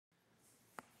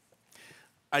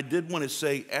I did want to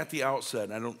say at the outset,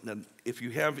 if you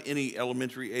have any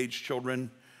elementary age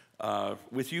children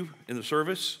with you in the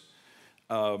service,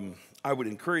 I would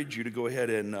encourage you to go ahead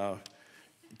and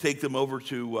take them over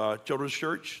to Children's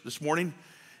Church this morning,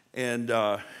 and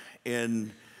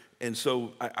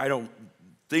so I don't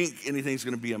think anything's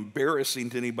going to be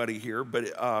embarrassing to anybody here,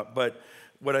 but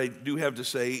what I do have to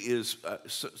say is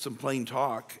some plain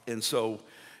talk,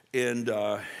 and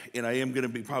I am going to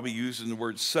be probably using the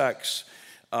word sex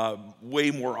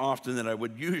way more often than I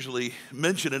would usually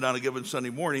mention it on a given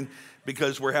Sunday morning,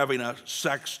 because we're having a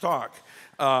sex talk.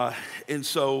 And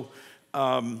so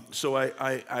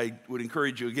I would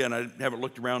encourage you, again, I haven't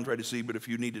looked around, tried to see, but if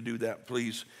you need to do that,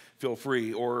 please feel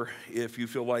free. Or if you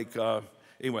feel like,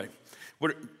 anyway,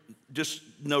 just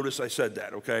notice I said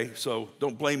that, okay? So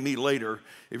don't blame me later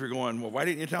if you're going, well, why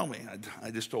didn't you tell me?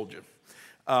 I just told you.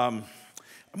 I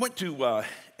want to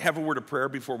have a word of prayer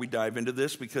before we dive into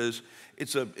this, because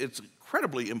it's an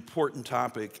incredibly important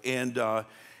topic, and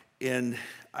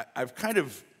I've kind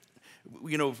of,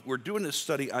 we're doing this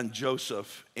study on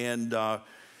Joseph, and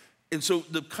so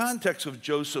the context of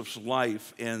Joseph's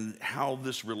life and how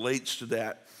this relates to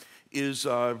that is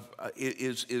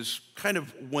kind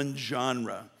of one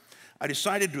genre. I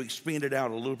decided to expand it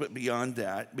out a little bit beyond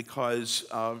that, because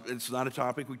it's not a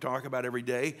topic we talk about every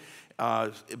day,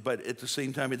 but at the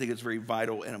same time, I think it's very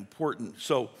vital and important.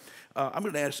 So I'm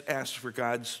going to ask for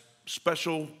God's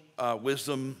special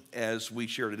wisdom as we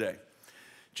share today.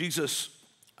 Jesus,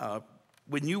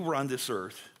 when you were on this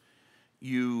earth,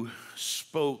 you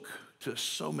spoke to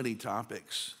so many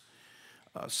topics.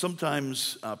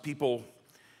 Sometimes people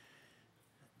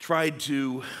tried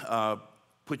to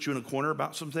put you in a corner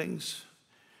about some things,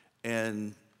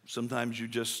 and sometimes you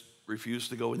just refused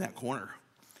to go in that corner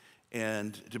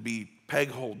and to be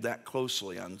peg-holed that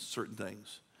closely on certain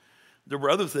things. There were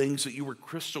other things that you were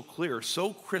crystal clear,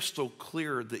 so crystal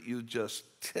clear that you just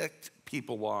ticked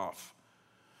people off.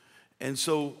 And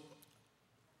so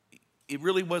it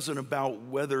really wasn't about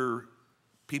whether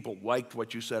people liked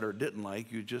what you said or didn't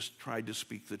like. You just tried to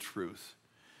speak the truth.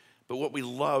 But what we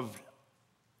loved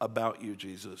about you,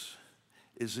 Jesus,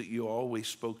 is that you always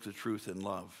spoke the truth in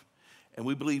love. And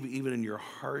we believe even in your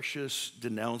harshest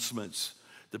denouncements,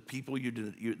 the people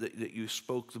that you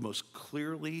spoke the most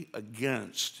clearly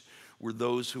against were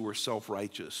those who were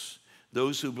self-righteous,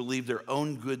 those who believed their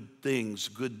own good things,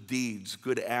 good deeds,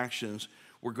 good actions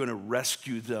were going to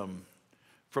rescue them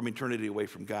from eternity away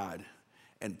from God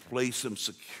and place them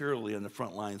securely on the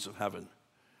front lines of heaven.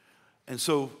 And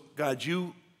so, God,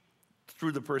 you,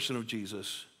 through the person of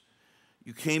Jesus,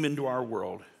 you came into our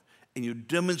world and you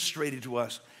demonstrated to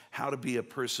us how to be a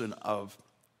person of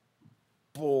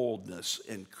boldness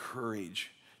and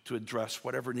courage to address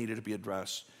whatever needed to be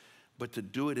addressed, but to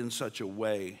do it in such a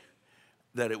way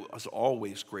that it was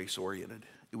always grace-oriented.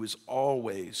 It was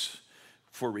always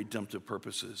for redemptive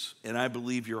purposes. And I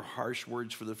believe your harsh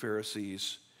words for the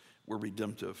Pharisees were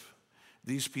redemptive.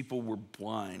 These people were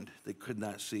blind. They could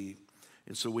not see.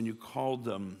 And so when you called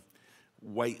them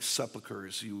white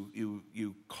sepulchres,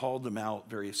 you called them out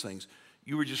various things.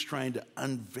 You were just trying to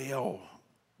unveil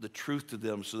the truth to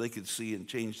them so they could see and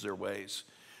change their ways.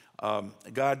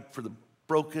 God, for the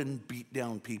broken, beat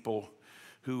down people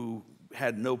who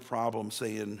had no problem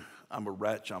saying, I'm a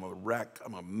wretch, I'm a wreck,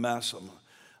 I'm a mess,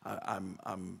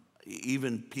 I'm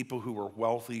even people who were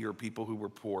wealthy or people who were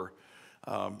poor,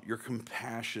 your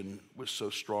compassion was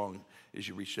so strong as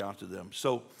you reached out to them.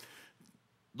 So,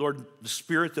 Lord, the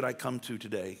spirit that I come to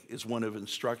today is one of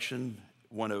instruction,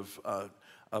 one of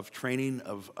training,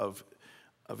 of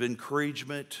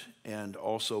encouragement, and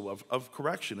also of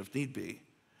correction if need be.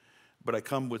 But I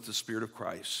come with the Spirit of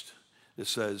Christ that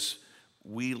says,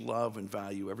 we love and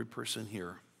value every person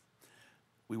here.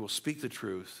 We will speak the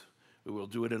truth. We will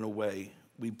do it in a way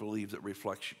we believe that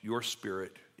reflects your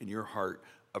spirit and your heart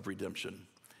of redemption.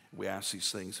 We ask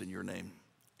these things in your name.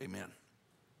 Amen.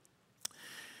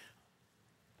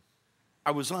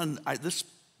 This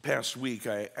past week,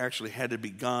 I actually had to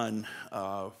be gone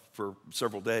for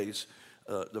several days.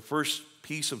 The first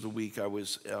piece of the week, I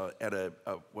was at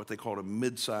what they called a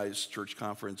mid-sized church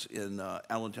conference in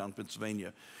Allentown,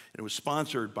 Pennsylvania. And it was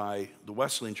sponsored by the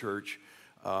Wesleyan Church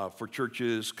for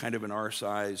churches kind of in our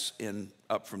size, and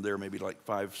up from there, maybe like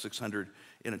 500-600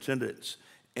 in attendance.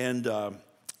 And on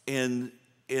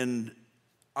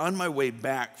my way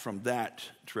back from that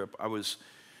trip, I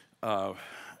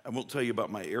won't tell you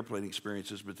about my airplane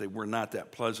experiences, but they were not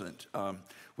that pleasant.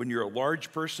 When you're a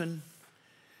large person,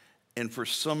 and for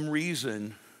some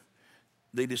reason,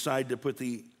 they decide to put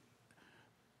the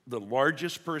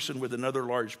largest person with another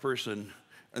large person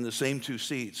in the same two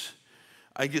seats,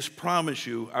 I just promise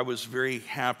you, I was very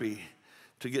happy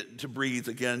to get to breathe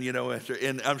again, after,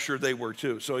 and I'm sure they were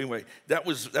too. So anyway, that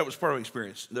was part of my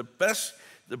experience. The best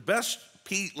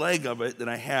leg of it that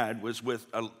I had was with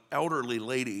an elderly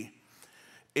lady,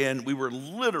 and we were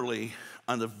literally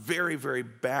on the very, very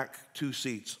back two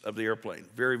seats of the airplane,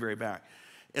 very, very back.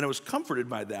 And I was comforted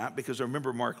by that because I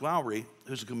remember Mark Lowry,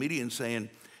 who's a comedian, saying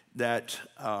that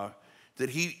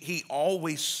he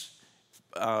always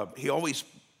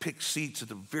picks seats at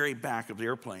the very back of the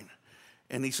airplane.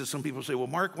 And he says, some people say, well,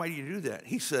 Mark, why do you do that?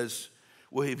 He says,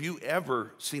 well, have you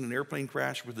ever seen an airplane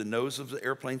crash with the nose of the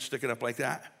airplane sticking up like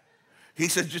that? He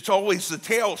said, it's always the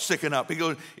tail sticking up. He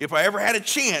goes, if I ever had a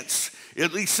chance,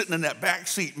 at least sitting in that back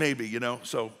seat maybe,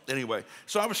 So anyway,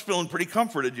 so I was feeling pretty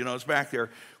comforted, I was back there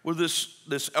with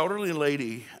this elderly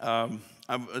lady, I'm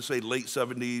going to say late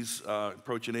 70s,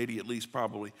 approaching 80 at least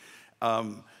probably,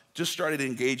 just started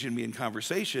engaging me in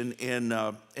conversation, and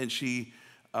she's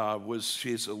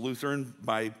a Lutheran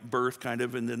by birth kind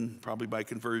of, and then probably by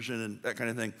conversion and that kind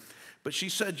of thing. But she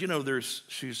said,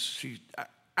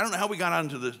 I don't know how we got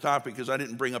onto this topic because I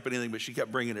didn't bring up anything, but she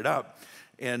kept bringing it up.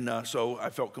 And so I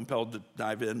felt compelled to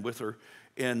dive in with her.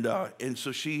 And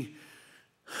so she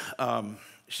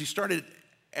started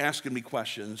asking me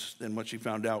questions. And when she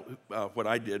found out what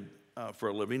I did for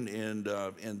a living and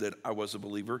that I was a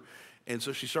believer. And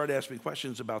so she started asking me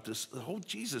questions about the whole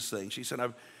Jesus thing. She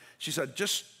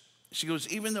goes,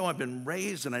 even though I've been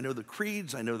raised and I know the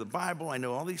creeds, I know the Bible, I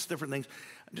know all these different things,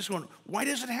 I'm just going, why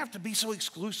does it have to be so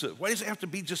exclusive? Why does it have to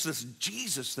be just this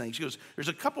Jesus thing? She goes, there's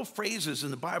a couple phrases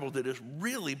in the Bible that just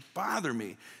really bother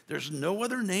me. There's no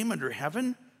other name under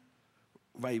heaven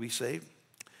why you be saved.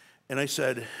 And I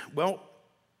said, well,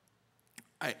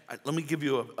 let me give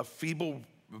you a feeble,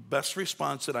 best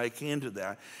response that I can to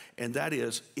that. And that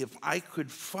is, if I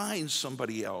could find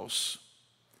somebody else,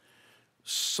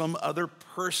 some other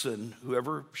person who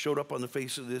ever showed up on the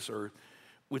face of this earth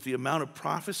with the amount of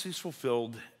prophecies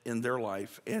fulfilled in their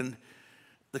life and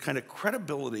the kind of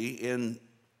credibility, and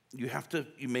you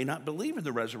may not believe in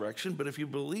the resurrection, but if you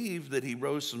believe that he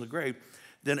rose from the grave,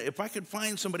 then if I could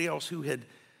find somebody else who had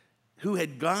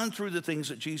gone through the things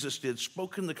that Jesus did,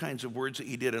 spoken the kinds of words that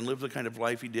he did, and lived the kind of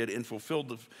life he did, and fulfilled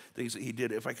the things that he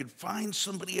did, if I could find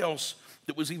somebody else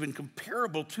that was even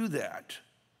comparable to that,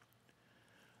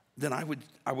 then I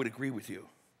would agree with you.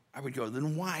 I would go,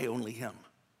 then why only him?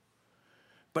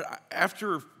 But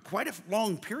after quite a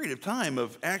long period of time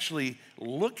of actually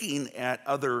looking at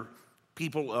other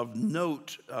people of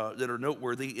note that are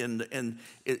noteworthy in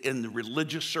the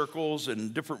religious circles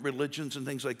and different religions and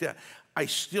things like that, I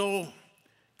still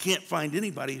can't find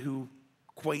anybody who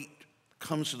quite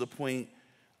comes to the point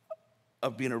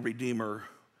of being a redeemer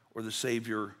or the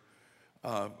Savior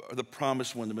or the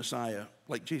promised one, the Messiah,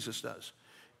 like Jesus does.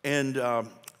 And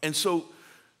so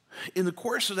in the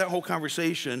course of that whole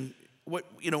conversation,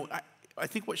 I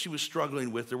think what she was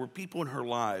struggling with, there were people in her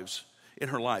life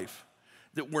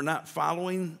that were not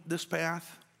following this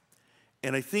path.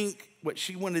 And I think what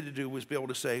she wanted to do was be able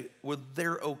to say, well,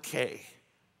 they're okay.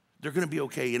 They're going to be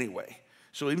okay anyway.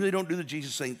 So even if they don't do the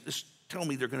Jesus thing, just tell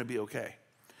me they're going to be okay.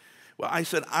 Well, I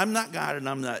said, I'm not God and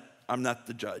I'm not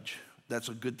the judge. That's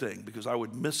a good thing because I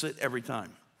would miss it every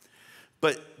time.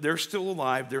 But they're still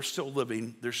alive, they're still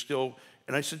living,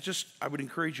 and I said, I would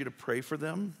encourage you to pray for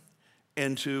them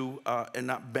and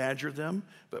not badger them,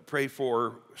 but pray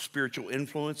for spiritual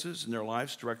influences in their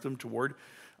lives, direct them toward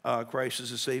Christ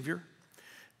as a Savior.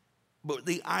 But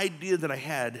the idea that I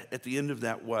had at the end of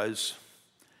that was,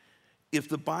 if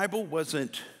the Bible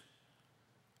wasn't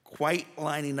quite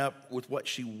lining up with what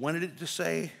she wanted it to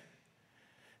say,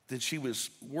 then she was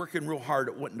working real hard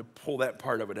at wanting to pull that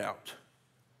part of it out.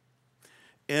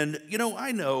 And,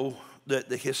 I know that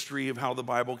the history of how the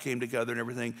Bible came together and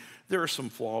everything, there are some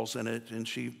flaws in it. And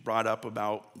she brought up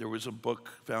about, there was a book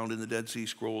found in the Dead Sea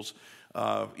Scrolls.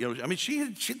 She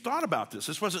had thought about this.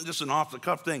 This wasn't just an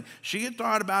off-the-cuff thing. She had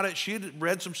thought about it. She had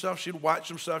read some stuff. She had watched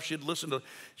some stuff. She had listened to,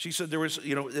 she said there was,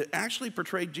 it actually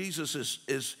portrayed Jesus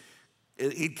as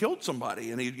he'd killed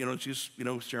somebody. And she's,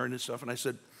 sharing this stuff. And I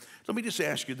said, let me just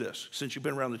ask you this. Since you've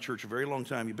been around the church a very long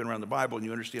time, you've been around the Bible, and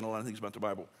you understand a lot of things about the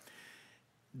Bible.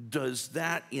 Does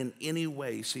that in any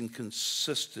way seem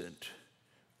consistent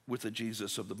with the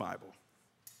Jesus of the Bible?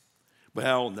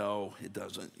 Well, no, it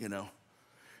doesn't,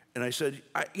 And I said,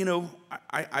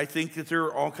 I think that there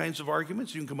are all kinds of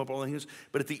arguments. You can come up with all things.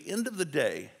 But at the end of the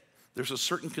day, there's a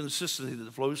certain consistency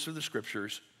that flows through the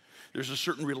Scriptures. There's a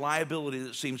certain reliability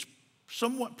that seems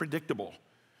somewhat predictable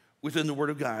within the Word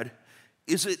of God.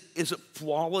 Is it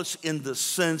flawless in the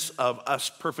sense of us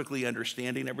perfectly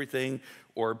understanding everything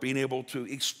or being able to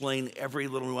explain every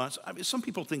little nuance? I mean, some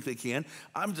people think they can.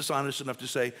 I'm just honest enough to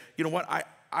say, you know what,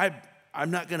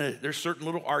 I'm not gonna, there's certain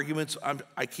little arguments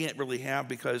I can't really have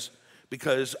because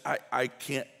I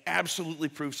can't absolutely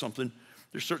prove something.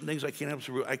 There's certain things I can't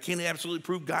absolutely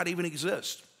prove God even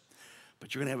exists.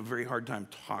 But you're gonna have a very hard time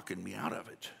talking me out of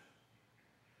it.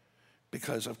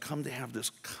 Because I've come to have this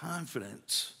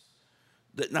confidence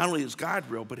that not only is God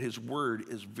real, but his word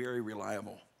is very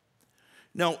reliable.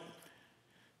 Now,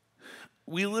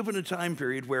 we live in a time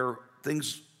period where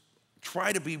things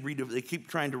try to be they keep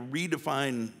trying to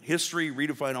redefine history,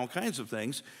 redefine all kinds of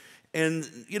things. And,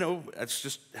 you know, that's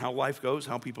just how life goes,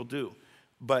 how people do.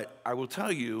 But I will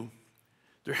tell you,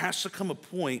 there has to come a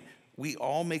point we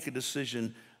all make a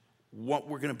decision what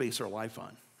we're going to base our life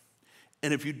on.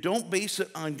 And if you don't base it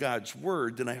on God's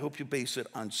word, then I hope you base it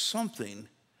on something.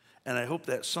 And I hope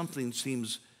that something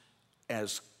seems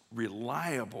as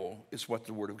reliable as what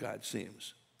the word of God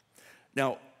seems.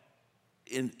 Now,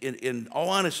 in all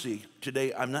honesty,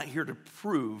 today I'm not here to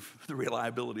prove the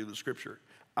reliability of the scripture.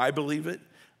 I believe it.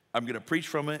 I'm going to preach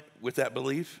from it with that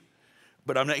belief,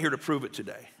 but I'm not here to prove it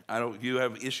today. If you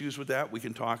have issues with that, we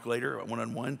can talk later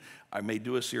one-on-one. I may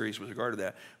do a series with regard to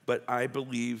that, but I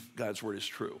believe God's word is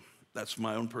true. That's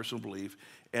my own personal belief.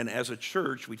 And as a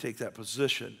church, we take that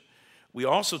position. We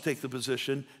also take the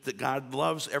position that God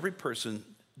loves every person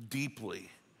deeply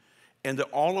and that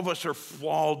all of us are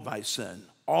flawed by sin.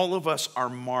 All of us are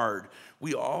marred.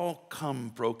 We all come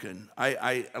broken.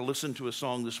 I listened to a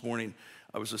song this morning.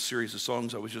 It was a series of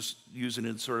songs I was just using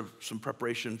in sort of some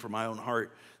preparation for my own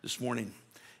heart this morning.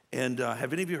 And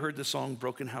have any of you heard the song,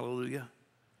 Broken Hallelujah?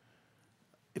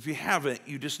 If you haven't,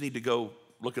 you just need to go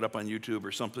look it up on YouTube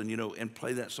or something, you know, and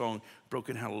play that song,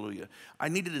 Broken Hallelujah. I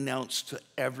need to announce to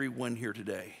everyone here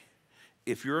today,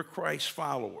 if you're a Christ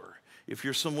follower, if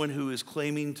you're someone who is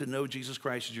claiming to know Jesus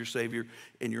Christ as your Savior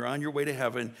and you're on your way to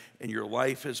heaven and your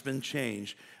life has been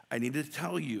changed, I need to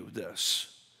tell you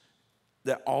this,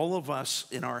 that all of us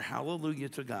in our hallelujah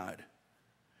to God,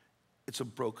 it's a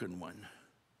broken one.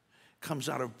 It comes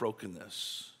out of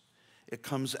brokenness. It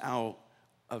comes out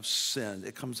of sin.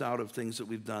 It comes out of things that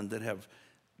we've done that have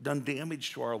done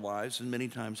damage to our lives and many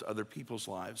times other people's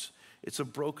lives. It's a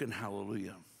broken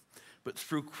hallelujah. But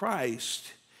through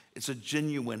Christ, it's a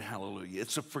genuine hallelujah.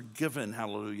 It's a forgiven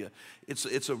hallelujah.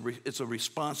 It's a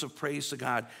response of praise to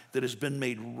God that has been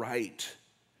made right.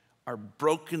 Our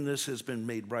brokenness has been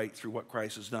made right through what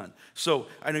Christ has done. So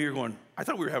I know you're going, I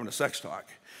thought we were having a sex talk.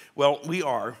 Well, we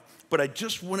are, but I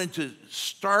just wanted to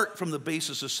start from the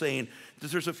basis of saying that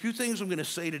there's a few things I'm going to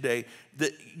say today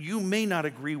that you may not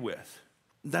agree with.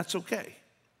 That's okay.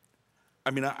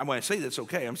 I mean, when I say that's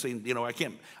okay, I'm saying, you know, I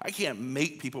can't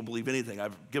make people believe anything.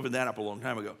 I've given that up a long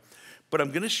time ago. But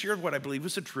I'm going to share what I believe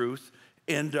is the truth,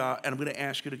 and I'm going to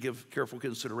ask you to give careful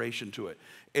consideration to it.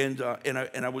 And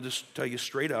I will just tell you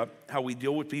straight up how we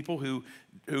deal with people who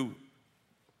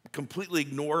completely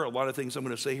ignore a lot of things I'm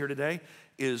going to say here today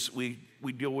is we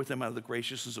deal with them out of the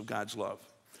graciousness of God's love.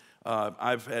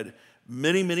 I've had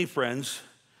many, many friends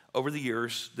over the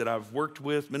years that I've worked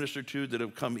with, ministered to, that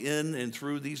have come in and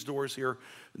through these doors here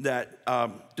that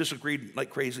disagreed like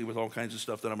crazy with all kinds of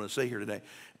stuff that I'm going to say here today.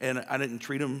 And I didn't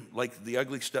treat them like the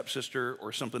ugly stepsister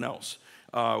or something else.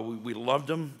 We loved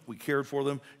them. We cared for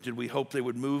them. Did we hope they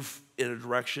would move in a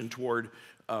direction toward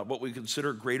what we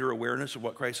consider greater awareness of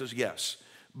what Christ is? Yes.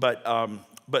 But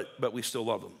we still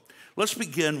love them. Let's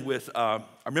begin with our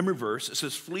memory verse. It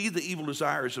says, flee the evil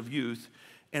desires of youth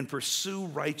and pursue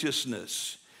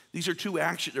righteousness. These are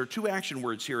there are two action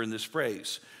words here in this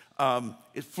phrase.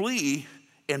 Flee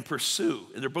and pursue,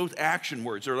 and they're both action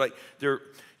words.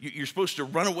 You're supposed to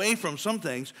run away from some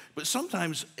things, but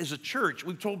sometimes as a church,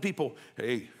 we've told people,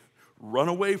 hey, run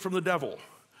away from the devil.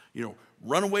 You know,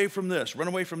 run away from this, run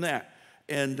away from that.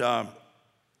 And the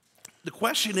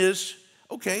question is,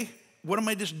 okay, what am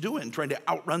I just doing? Trying to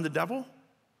outrun the devil?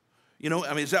 You know,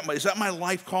 I mean, is that my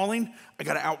life calling? I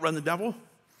got to outrun the devil?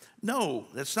 No,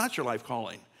 that's not your life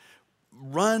calling.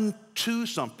 Run to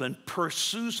something,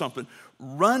 pursue something,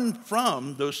 run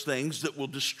from those things that will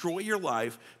destroy your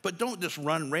life, but don't just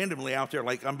run randomly out there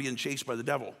like I'm being chased by the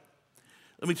devil.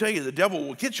 Let me tell you, the devil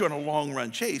will get you on a long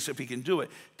run chase if he can do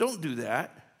it. Don't do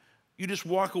that. You just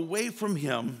walk away from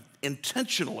him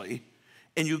intentionally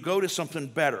and you go to something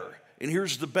better. And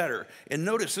here's the better. And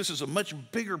notice this is a much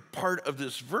bigger part of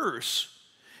this verse.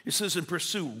 It says, and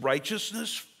pursue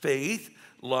righteousness, faith,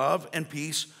 love, and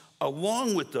peace,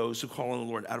 along with those who call on the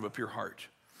Lord out of a pure heart.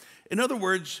 In other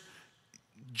words,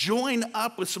 join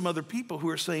up with some other people who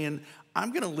are saying,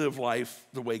 I'm going to live life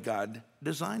the way God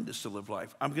designed us to live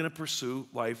life. I'm going to pursue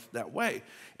life that way.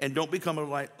 And don't become a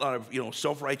lot of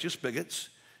self-righteous bigots.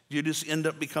 You just end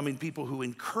up becoming people who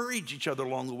encourage each other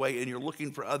along the way, and you're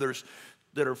looking for others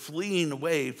that are fleeing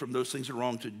away from those things that are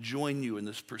wrong to join you in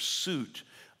this pursuit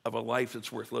of a life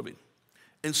that's worth living.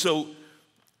 And so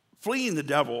fleeing the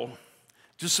devil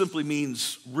just simply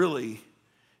means really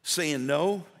saying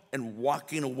no and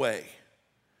walking away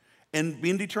and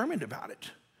being determined about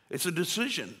it. It's a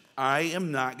decision. I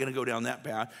am not going to go down that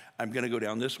path. I'm going to go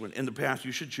down this one. And the path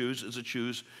you should choose is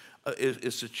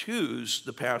to choose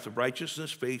the path of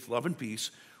righteousness, faith, love, and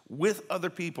peace with other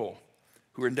people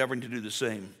who are endeavoring to do the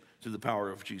same through the power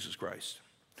of Jesus Christ.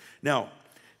 Now,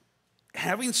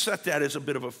 having set that as a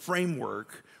bit of a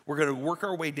framework, we're going to work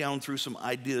our way down through some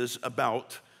ideas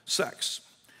about sex.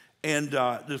 And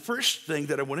the first thing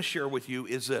that I want to share with you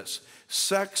is this.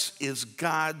 Sex is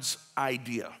God's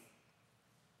idea.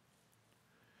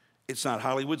 It's not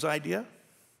Hollywood's idea.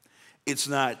 It's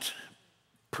not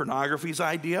pornography's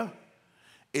idea.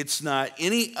 It's not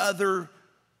any other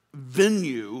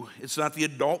venue. It's not the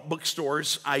adult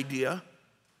bookstore's idea.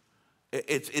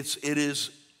 It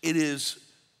is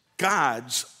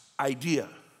God's idea.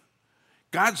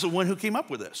 God's the one who came up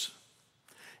with this.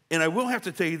 And I will have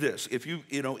to tell you this: if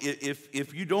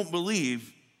you don't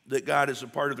believe that God is a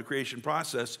part of the creation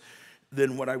process,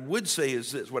 then what I would say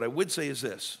is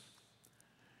this.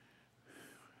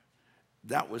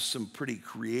 That was some pretty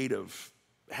creative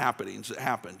happenings that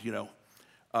happened,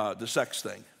 the sex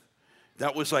thing.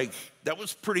 That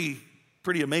was pretty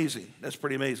amazing. That's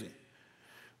pretty amazing.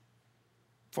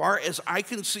 Far as I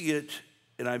can see it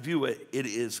and I view it, it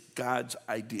is God's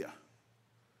idea.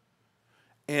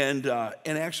 And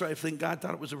actually, I think God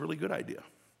thought it was a really good idea.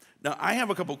 Now, I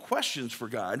have a couple questions for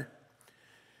God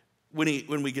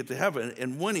when we get to heaven,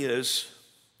 and one is,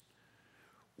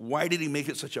 why did he make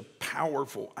it such a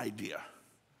powerful idea?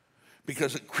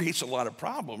 Because it creates a lot of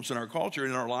problems in our culture,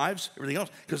 in our lives, everything else,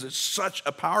 because it's such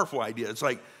a powerful idea. It's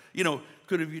like,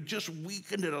 could have you just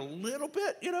weakened it a little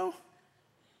bit,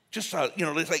 Just,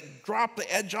 let's like drop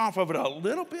the edge off of it a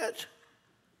little bit.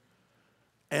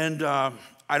 And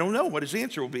I don't know what his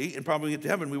answer will be, and probably get to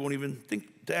heaven, we won't even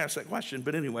think to ask that question.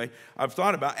 But anyway, I've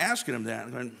thought about asking him that.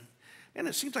 And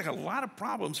it seems like a lot of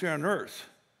problems here on earth,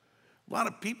 a lot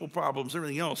of people problems,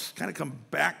 everything else, kind of come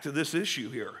back to this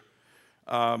issue here.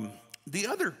 The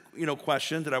other,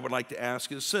 question that I would like to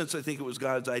ask is, since I think it was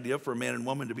God's idea for a man and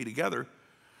woman to be together,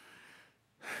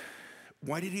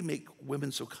 why did he make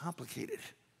women so complicated?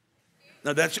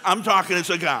 Now I'm talking as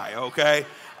a guy, okay?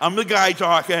 I'm the guy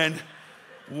talking.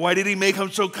 Why did he make them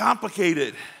so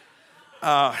complicated?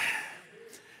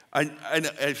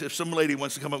 If some lady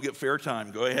wants to come up and get fair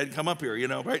time, go ahead and come up here,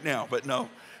 right now. But no.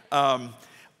 I'm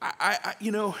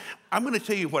going to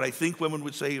tell you what I think women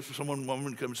would say if woman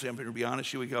would come and say, I'm going to be honest,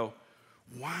 she would go,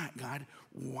 why, God,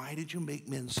 why did you make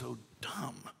men so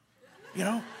dumb?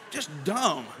 Just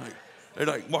dumb. They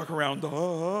like walk around,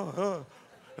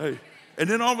 hey. And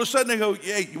then all of a sudden they go,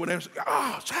 yeah, you want to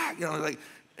Zach,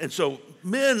 and so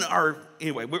men are,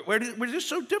 anyway, we're just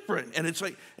so different. And it's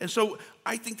like, and so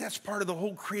I think that's part of the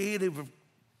whole creative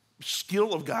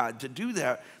skill of God to do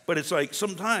that. But it's like,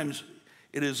 sometimes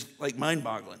it is like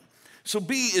mind-boggling. So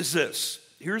B is this.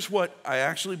 Here's what I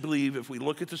actually believe, if we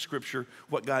look at the scripture,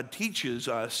 what God teaches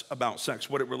us about sex,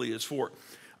 what it really is for.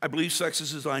 I believe sex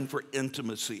is designed for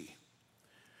intimacy.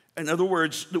 In other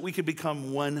words, that we could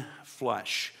become one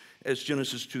flesh, as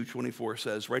Genesis 2:24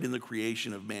 says, right in the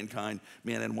creation of mankind,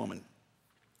 man and woman.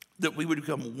 That we would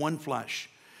become one flesh.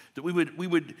 That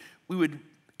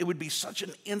it would be such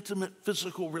an intimate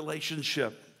physical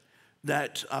relationship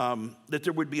that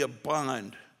there would be a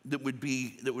bond that would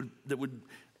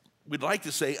we'd like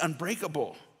to say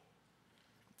unbreakable.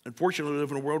 Unfortunately, we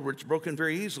live in a world where it's broken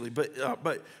very easily, but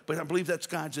I believe that's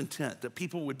God's intent, that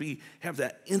people would have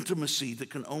that intimacy that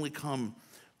can only come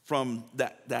from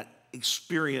that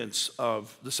experience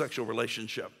of the sexual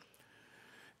relationship.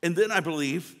 And then I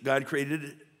believe God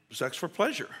created sex for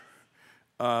pleasure.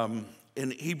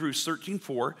 In Hebrews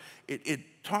 13:4,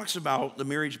 it talks about the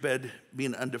marriage bed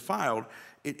being undefiled.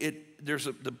 There's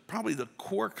probably the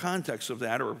core context of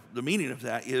that, or the meaning of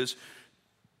that, is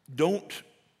don't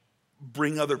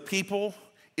bring other people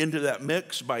into that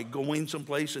mix by going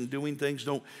someplace and doing things.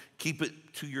 Don't keep it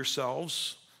to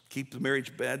yourselves. Keep the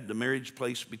marriage bed, the marriage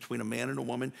place between a man and a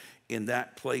woman, in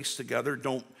that place together.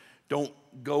 Don't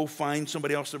go find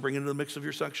somebody else to bring into the mix of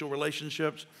your sexual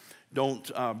relationships.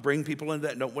 Don't bring people into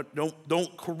that.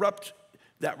 Don't corrupt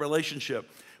that relationship.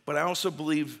 But I also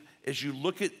believe, as you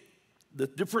look at the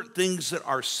different things that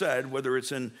are said, whether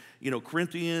it's in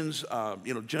Corinthians,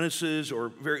 Genesis,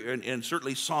 or and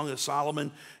certainly Song of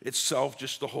Solomon itself,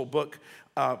 just the whole book,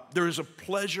 there is a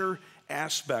pleasure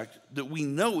aspect that we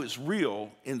know is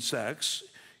real in sex.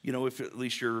 If at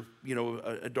least you're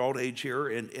adult age here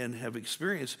and have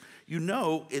experience,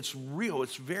 it's real.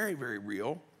 It's very, very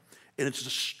real, and it's the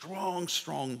strong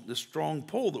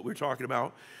pull that we're talking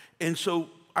about. And so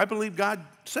I believe God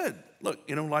said, look,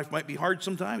 life might be hard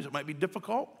sometimes, it might be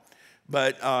difficult,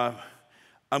 but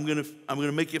I'm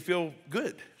gonna make you feel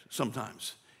good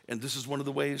sometimes. And this is one of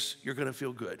the ways you're gonna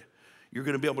feel good. You're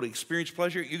gonna be able to experience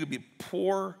pleasure. You could be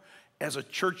poor as a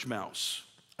church mouse.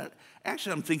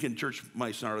 Actually, I'm thinking church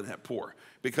mice aren't that poor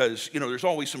because, there's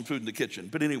always some food in the kitchen.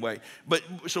 But anyway,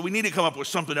 so we need to come up with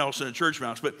something else than a church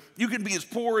mouse. But you can be as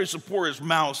poor as the poorest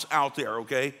mouse out there,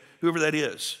 okay? Whoever that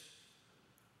is.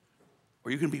 Or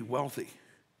you can be wealthy,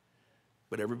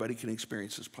 but everybody can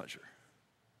experience this pleasure.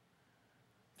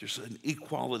 There's an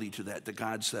equality to that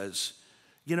God says,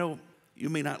 you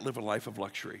may not live a life of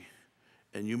luxury,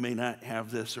 and you may not have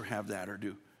this or have that or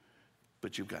do,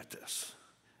 but you've got this.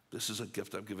 This is a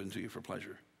gift I've given to you for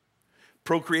pleasure.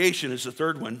 Procreation is the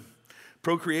third one.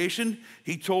 Procreation,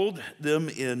 he told them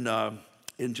in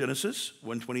Genesis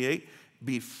 1:28,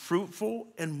 be fruitful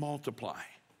and multiply.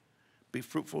 Be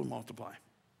fruitful and multiply.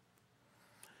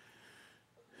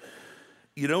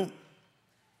 You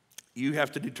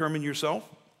have to determine yourself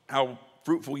how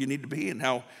fruitful you need to be and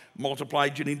how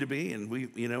multiplied you need to be. And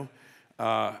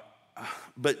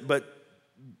but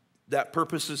that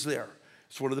purpose is there.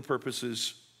 It's one of the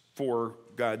purposes for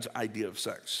God's idea of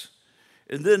sex.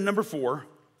 And then number 4,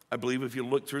 I believe if you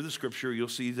look through the scripture, you'll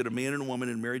see that a man and a woman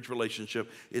in marriage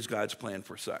relationship is God's plan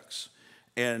for sex.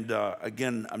 And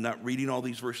again, I'm not reading all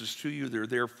these verses to you. They're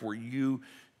there for you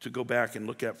to go back and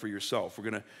look at for yourself. We're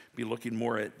going to be looking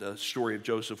more at the story of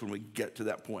Joseph when we get to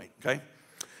that point, okay?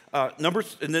 And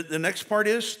the next part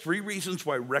is 3 reasons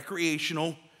why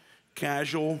recreational,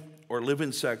 casual, or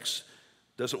live-in sex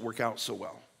doesn't work out so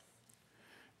well.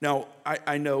 Now,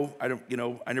 I know,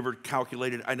 I never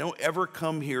calculated. I don't ever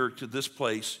come here to this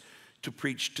place to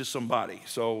preach to somebody.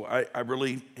 So I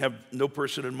really have no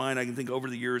person in mind. I can think over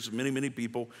the years of many, many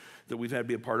people that we've had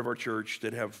be a part of our church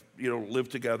that have,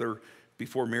 lived together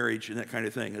before marriage and that kind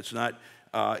of thing. It's not,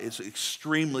 it's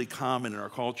extremely common in our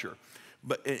culture.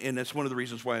 And that's one of the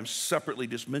reasons why I'm separately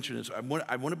just mentioning this.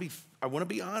 I want to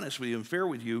be honest with you and fair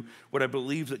with you what I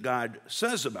believe that God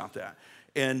says about that.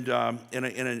 And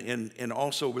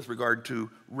also with regard to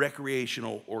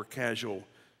recreational or casual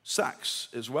sex,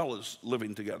 as well as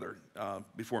living together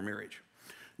before marriage.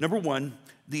 Number 1,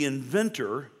 the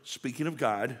inventor, speaking of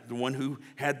God, the one who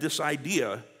had this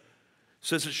idea,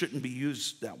 says it shouldn't be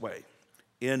used that way.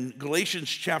 In Galatians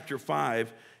chapter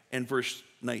 5 and verse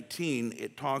 19,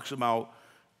 it talks about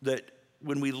that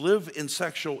when we live in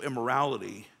sexual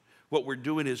immorality, what we're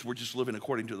doing is we're just living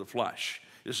according to the flesh.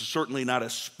 This is certainly not a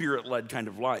spirit-led kind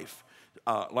of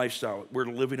lifestyle. We're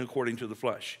living according to the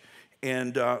flesh.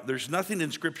 And there's nothing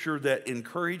in Scripture that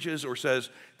encourages or says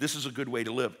this is a good way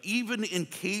to live. Even in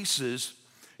cases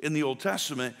in the Old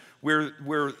Testament where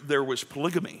there was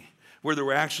polygamy, where there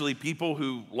were actually people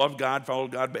who loved God,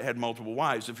 followed God, but had multiple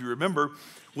wives. If you remember,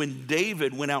 when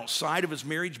David went outside of his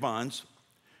marriage bonds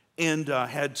and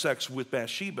had sex with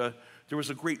Bathsheba, there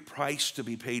was a great price to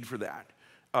be paid for that.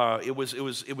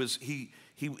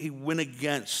 He went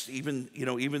against, even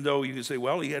though you can say,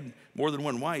 well, he had more than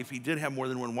one wife. He did have more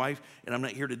than one wife, and I'm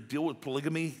not here to deal with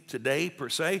polygamy today, per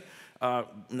se. I'm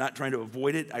not trying to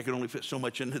avoid it. I can only fit so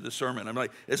much into the sermon. I'm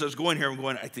like, as I was going here, I'm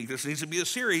going, I think this needs to be a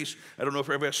series. I don't know if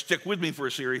everybody will stick with me for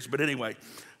a series, but anyway.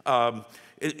 But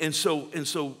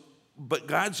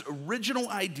God's original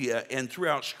idea, and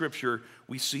throughout Scripture,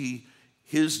 we see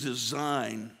his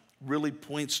design really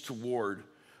points toward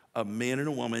a man and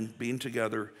a woman being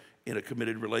together in a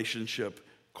committed relationship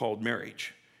called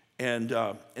marriage. And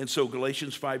so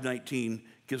Galatians 5:19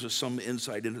 gives us some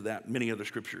insight into that, many other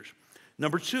scriptures.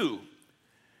 Number 2,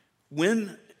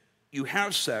 when you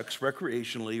have sex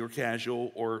recreationally or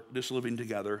casual or just living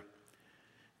together,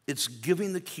 it's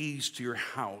giving the keys to your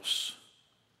house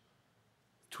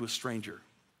to a stranger.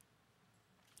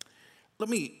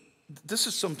 This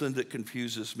is something that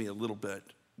confuses me a little bit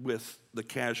with the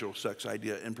casual sex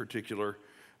idea in particular,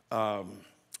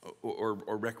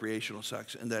 or recreational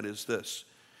sex, and that is this.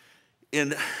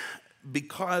 And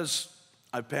because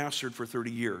I've pastored for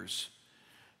 30 years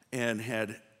and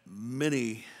had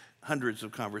many hundreds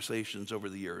of conversations over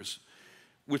the years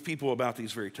with people about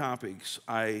these very topics,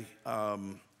 I'm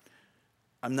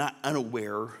not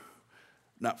unaware,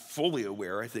 not fully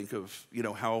aware, I think, of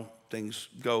how things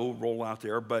roll out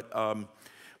there, but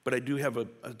but I do have a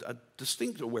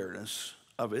distinct awareness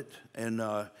of it, and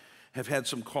have had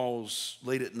some calls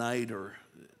late at night or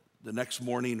the next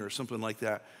morning or something like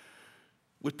that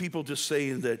with people just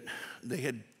saying that they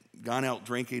had gone out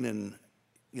drinking and,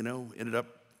 ended up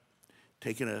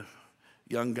taking a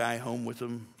young guy home with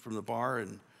them from the bar,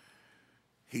 and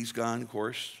he's gone, of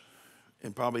course,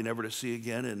 and probably never to see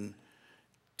again, and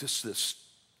just this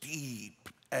deep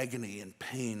agony and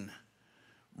pain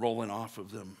rolling off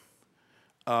of them.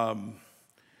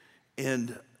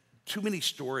 And too many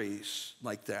stories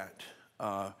like that.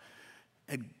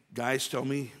 And guys tell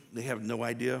me they have no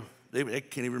idea. They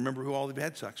can't even remember who all they've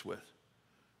had sex with.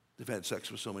 They've had sex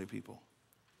with so many people.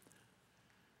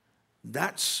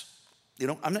 That's,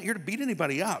 I'm not here to beat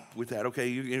anybody up with that. Okay,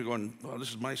 you're going, well, this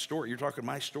is my story. You're talking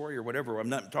my story or whatever. I'm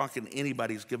not talking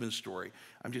anybody's given story.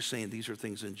 I'm just saying these are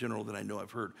things in general that I know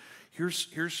I've heard. Here's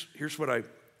what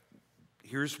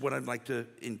I'd like to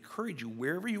encourage you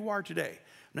wherever you are today.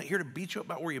 I'm not here to beat you up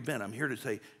about where you've been. I'm here to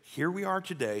say, here we are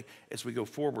today as we go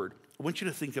forward. I want you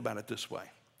to think about it this way.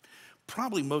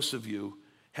 Probably most of you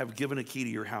have given a key to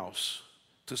your house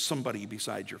to somebody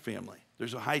besides your family.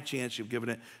 There's a high chance you've given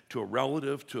it to a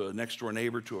relative, to a next door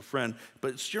neighbor, to a friend,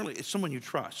 but it's someone you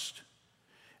trust.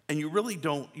 And you really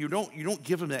don't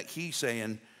give them that key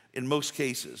saying, in most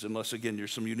cases, unless again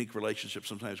there's some unique relationships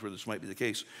sometimes where this might be the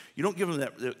case, you don't give them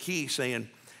that key saying,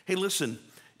 hey, listen,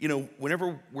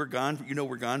 whenever we're gone,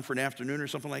 we're gone for an afternoon or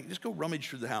something like that, just go rummage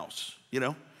through the house,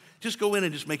 Just go in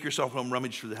and just make yourself home,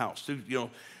 rummage through the house.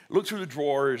 Look through the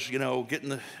drawers, get in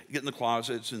the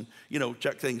closets and,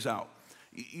 check things out.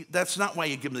 That's not why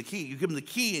you give them the key. You give them the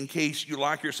key in case you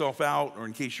lock yourself out or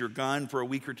in case you're gone for a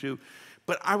week or two.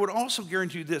 But I would also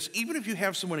guarantee you this, even if you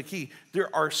have someone a key,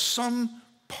 there are some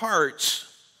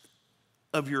parts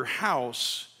of your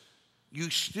house you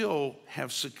still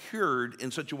have secured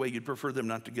in such a way you'd prefer them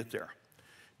not to get there.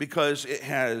 Because it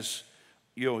has,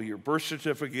 your birth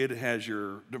certificate, it has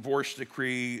your divorce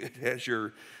decree, it has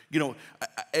your,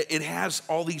 it has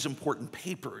all these important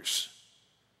papers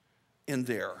in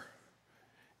there.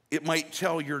 It might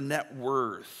tell your net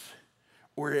worth,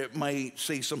 or it might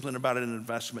say something about an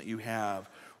investment you have,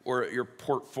 or your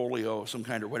portfolio of some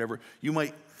kind or whatever. You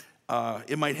might,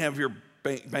 it might have your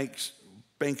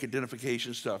bank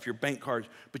identification stuff, your bank cards,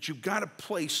 but you've got to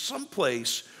place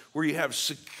someplace where you have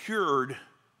secured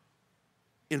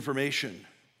information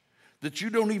that you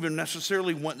don't even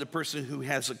necessarily want the person who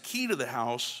has a key to the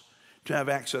house to have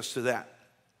access to that.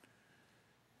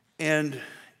 And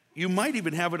you might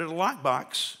even have it in a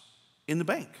lockbox in the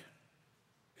bank.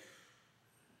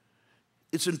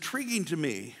 It's intriguing to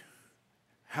me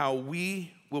how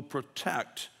we will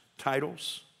protect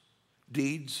titles,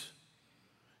 deeds,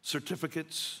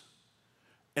 certificates,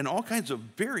 and all kinds of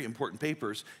very important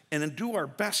papers, and then do our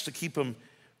best to keep them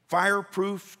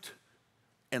fireproofed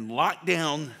and locked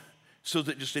down so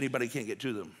that just anybody can't get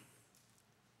to them.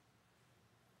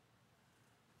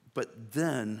 But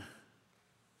then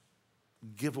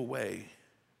give away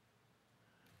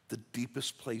the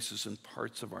deepest places and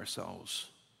parts of ourselves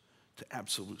to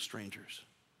absolute strangers.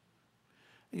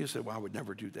 And you say, well, I would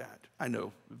never do that. I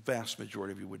know the vast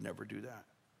majority of you would never do that.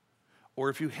 Or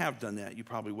if you have done that, you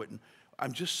probably wouldn't.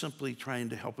 I'm just simply trying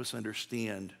to help us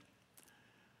understand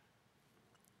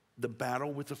the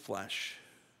battle with the flesh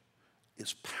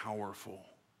is powerful.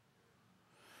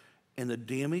 And the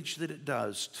damage that it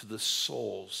does to the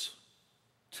souls,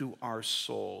 to our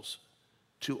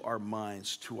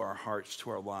minds, to our hearts, to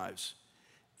our lives,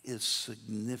 is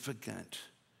significant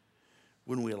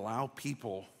when we allow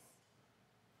people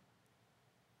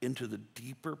into the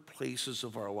deeper places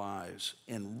of our lives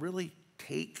and really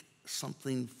take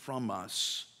something from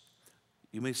us.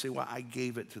 You may say, well, I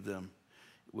gave it to them.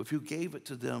 Well, if you gave it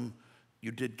to them,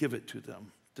 you did give it to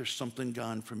them. There's something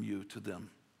gone from you to them.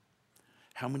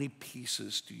 How many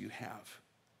pieces do you have?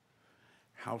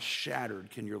 How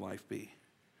shattered can your life be?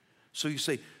 So you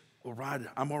say, well, Rod,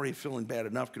 I'm already feeling bad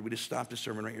enough. Could we just stop this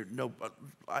sermon right here? No,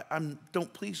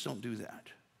 please don't do that.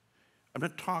 I'm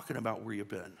not talking about where you've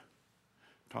been. I'm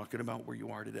talking about where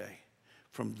you are today,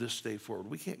 from this day forward.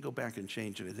 We can't go back and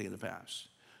change anything in the past.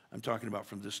 I'm talking about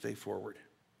from this day forward.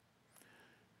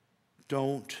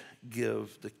 Don't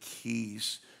give the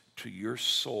keys to your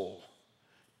soul,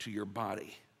 to your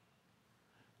body,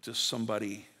 to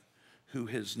somebody who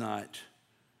has not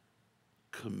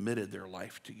committed their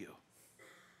life to you.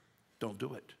 Don't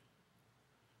do it.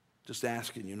 Just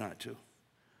asking you not to.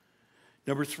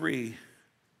 Number 3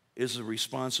 is the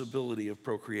responsibility of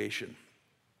procreation.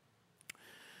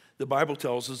 The Bible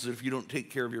tells us that if you don't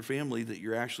take care of your family, that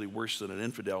you're actually worse than an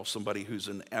infidel, somebody who's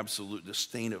in absolute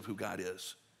disdain of who God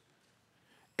is.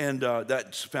 And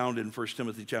that's found in 1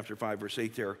 Timothy chapter 5, verse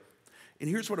 8 there. And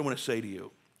here's what I want to say to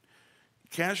you.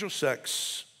 Casual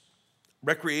sex,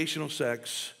 recreational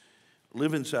sex,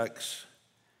 live-in sex,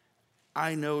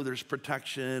 I know there's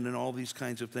protection and all these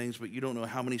kinds of things, but you don't know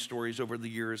how many stories over the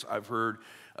years I've heard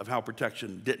of how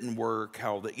protection didn't work,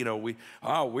 how that, we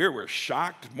were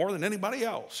shocked more than anybody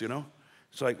else,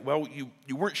 It's like, well,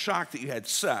 you weren't shocked that you had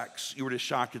sex. You were just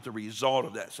shocked at the result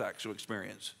of that sexual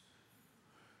experience.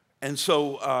 And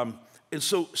so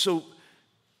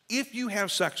if you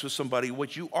have sex with somebody,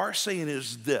 what you are saying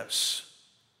is this.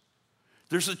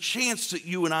 There's a chance that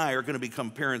you and I are going to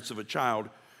become parents of a child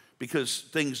because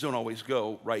things don't always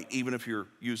go right, even if you're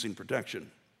using protection.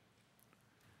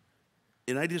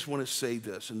 And I just want to say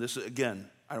this, and this, again,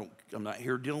 I'm not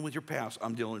here dealing with your past.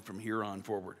 I'm dealing from here on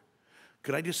forward.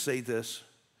 Could I just say this?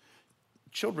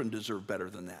 Children deserve better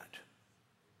than that.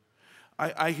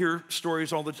 I hear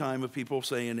stories all the time of people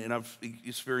saying, and I've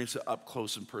experienced it up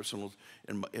close and personal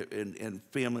in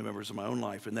family members of my own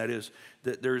life, and that is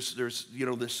that there's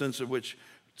this sense of which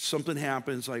something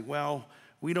happens like, well,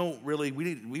 we really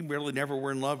never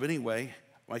were in love anyway.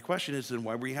 My question is then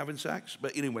why were you having sex?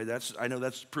 But anyway, I know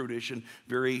that's prudish and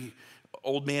very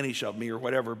old manish of me or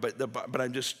whatever, but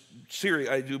I'm just serious.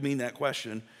 I do mean that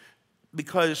question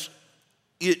because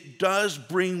it does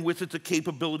bring with it the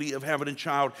capability of having a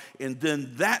child, and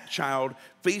then that child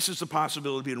faces the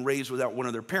possibility of being raised without one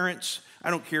of their parents.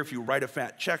 I don't care if you write a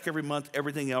fat check every month,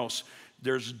 everything else,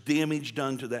 there's damage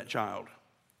done to that child.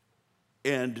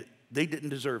 And they didn't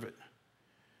deserve it.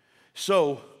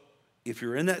 So if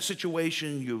you're in that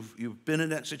situation, you've been in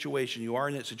that situation, you are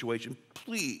in that situation,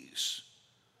 please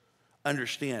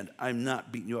understand I'm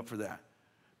not beating you up for that.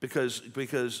 Because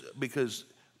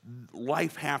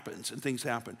life happens and things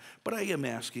happen. But I am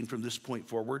asking from this point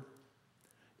forward,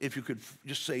 if you could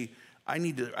just say, I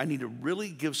need to really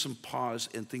give some pause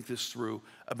and think this through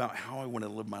about how I want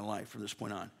to live my life from this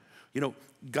point on.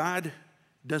 God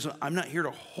doesn't, I'm not here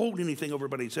to hold anything over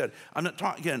anybody's head. I'm not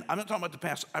talking about the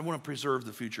past. I want to preserve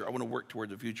the future. I want to work toward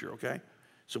the future, okay?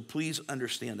 So please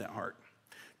understand that heart.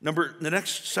 The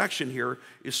next section here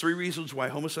is 3 reasons why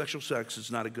homosexual sex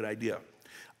is not a good idea.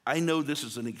 I know this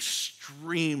is an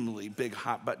extremely big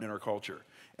hot button in our culture.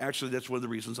 Actually, that's one of the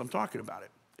reasons I'm talking about it,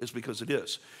 is because it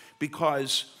is.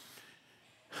 Because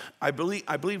I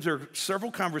believe there are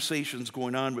several conversations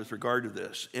going on with regard to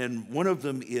this, and one of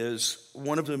them is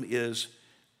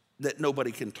that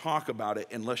nobody can talk about it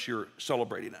unless you're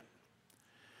celebrating it.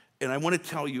 And I want to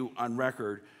tell you on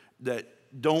record that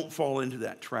don't fall into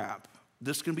that trap.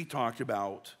 This can be talked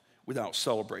about without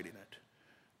celebrating it.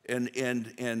 And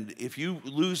if you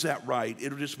lose that right,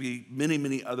 it'll just be many,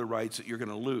 many other rights that you're going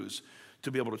to lose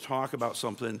to be able to talk about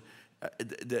something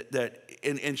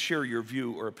and share your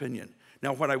view or opinion.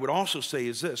 Now, what I would also say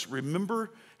is this. Remember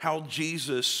how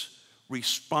Jesus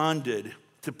responded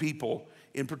to people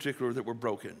in particular that were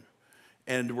broken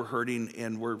and were hurting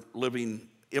and were living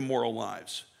immoral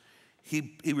lives.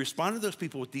 He responded to those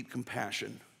people with deep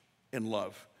compassion and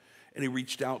love, and he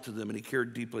reached out to them and he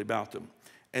cared deeply about them.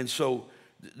 And so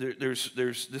I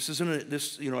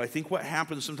think what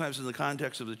happens sometimes in the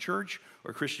context of the church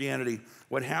or Christianity,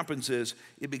 what happens is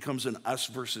it becomes an us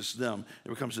versus them. It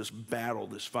becomes this battle,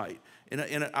 this fight.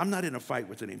 And I'm not in a fight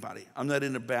with anybody. I'm not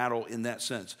in a battle in that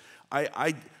sense.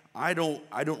 I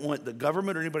don't want the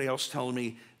government or anybody else telling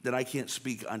me that I can't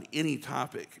speak on any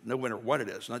topic, no matter what it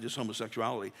is, not just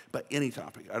homosexuality, but any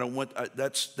topic. I don't want,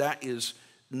 that is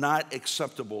not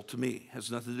acceptable to me. It has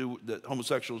nothing to do with that.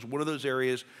 Homosexual is one of those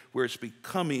areas where it's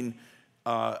becoming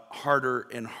harder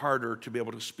and harder to be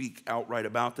able to speak outright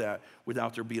about that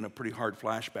without there being a pretty hard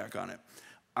flashback on it.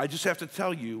 I just have to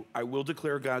tell you, I will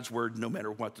declare God's word no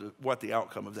matter what the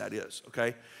outcome of that is,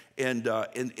 okay?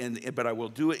 But I will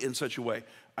do it in such a way.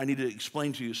 I need to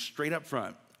explain to you straight up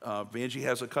front. Vanjie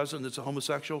has a cousin that's a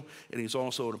homosexual, and he's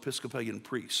also an Episcopalian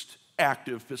priest,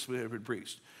 active Episcopalian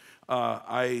priest.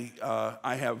 I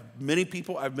have many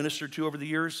people I've ministered to over the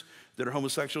years that are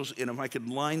homosexuals, and if I could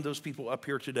line those people up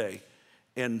here today,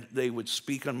 and they would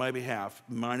speak on my behalf,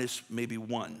 minus maybe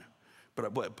one.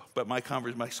 But my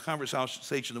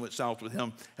conversation that went south with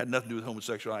him had nothing to do with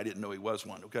homosexuality. I didn't know he was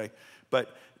one, okay?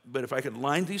 But if I could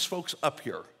line these folks up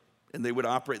here, and they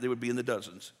would be in the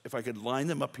dozens. If I could line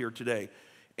them up here today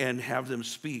and have them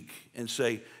speak and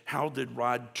say, how did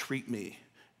Rod treat me?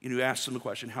 You ask them the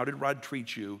question, how did Rod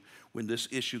treat you when this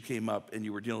issue came up and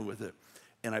you were dealing with it?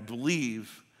 And I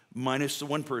believe, minus the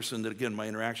one person that, again, my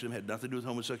interaction had nothing to do with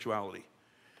homosexuality,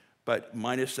 but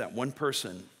minus that one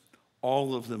person,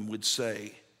 all of them would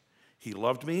say, he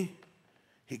loved me,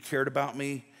 he cared about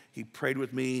me, he prayed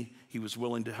with me, he was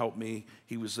willing to help me,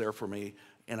 he was there for me,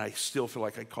 and I still feel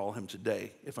like I'd call him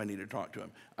today if I needed to talk to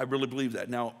him. I really believe that.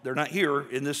 Now, they're not here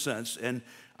in this sense, and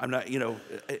I'm not,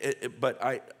 but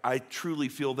I truly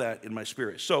feel that in my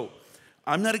spirit. So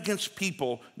I'm not against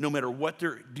people no matter what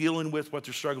they're dealing with, what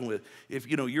they're struggling with. If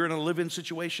you're in a live-in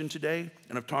situation today,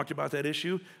 and I've talked about that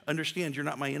issue, understand you're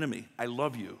not my enemy. I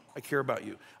love you. I care about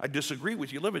you. I disagree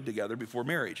with you living together before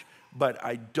marriage, but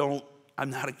I'm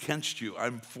not against you.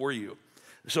 I'm for you.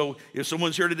 So if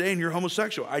someone's here today and you're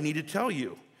homosexual, I need to tell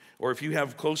you. Or if you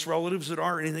have close relatives that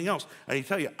are or anything else, I need to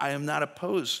tell you, I am not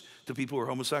opposed to people who are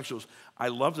homosexuals. I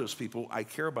love those people. I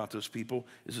care about those people.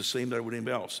 It's the same that I would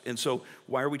anybody else. And so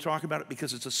why are we talking about it?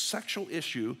 Because it's a sexual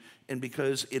issue and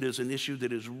because it is an issue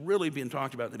that is really being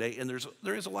talked about today. And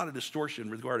there is a lot of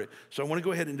distortion with regard to it. So I want to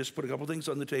go ahead and just put a couple things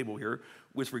on the table here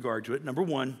with regard to it. Number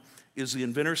one is the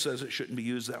inventor says it shouldn't be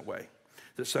used that way.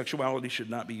 That sexuality should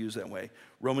not be used that way.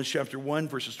 Romans chapter 1,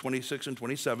 verses 26 and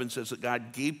 27 says that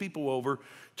God gave people over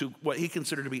to what he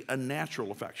considered to be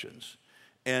unnatural affections.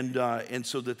 And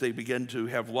so that they begin to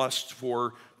have lust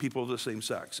for people of the same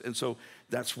sex. And so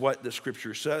that's what the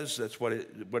scripture says. That's what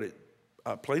it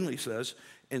plainly says.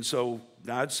 And so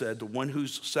God said, the one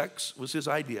whose sex was his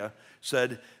idea,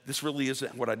 said, this really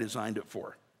isn't what I designed it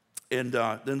for. And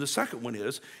then the second one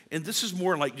is, and this is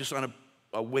more like just on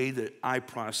a way that I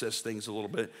process things a little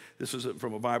bit. This isn't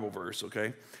from a Bible verse,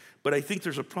 okay? But I think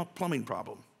there's a plumbing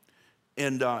problem.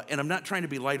 And I'm not trying to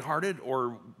be lighthearted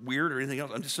or weird or anything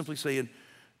else. I'm just simply saying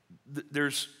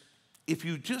if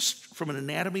you just, from an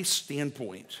anatomy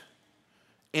standpoint,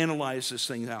 analyze this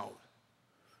thing out,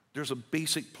 there's a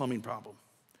basic plumbing problem.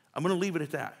 I'm going to leave it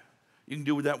at that. You can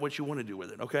do with that what you want to do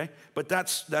with it, okay? But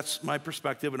that's my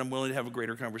perspective, and I'm willing to have a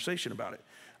greater conversation about it.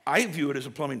 I view it as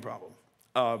a plumbing problem.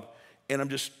 And I'm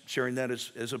just sharing that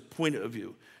as a point of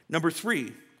view. Number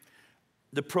three,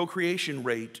 the procreation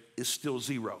rate is still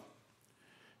 0.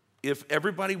 If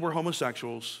everybody were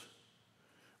homosexuals,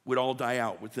 we'd all die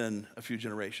out within a few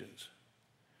generations.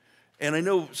 And I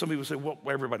know some people say, well,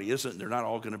 everybody isn't, they're not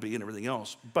all going to be and everything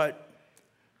else. But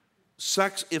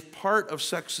sex, if part of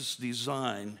sex's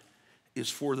design is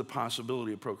for the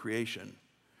possibility of procreation,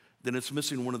 then it's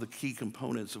missing one of the key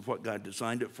components of what God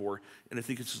designed it for, and I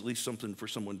think it's at least something for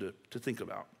someone to think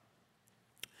about.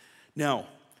 Now,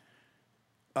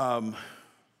 the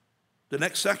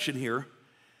next section here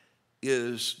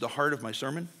is the heart of my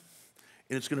sermon,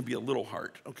 and it's going to be a little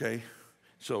heart, okay?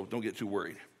 So don't get too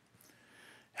worried.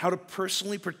 How to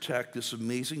personally protect this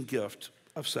amazing gift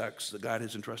of sex that God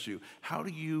has entrusted you. How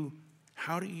do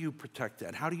you protect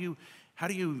that? How do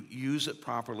you use it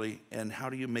properly, and how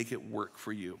do you make it work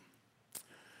for you?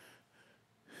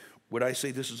 Would I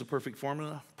say this is a perfect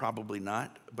formula? Probably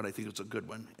not, but I think it's a good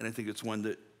one, and I think it's one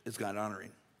that is God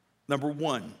honoring. Number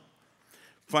one,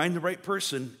 find the right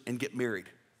person and get married.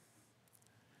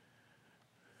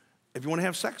 If you want to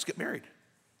have sex, get married.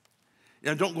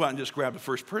 Now, don't go out and just grab the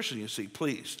first person you see,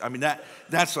 please. I mean,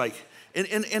 that's like, and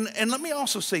let me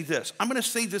also say this. I'm going to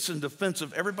say this in defense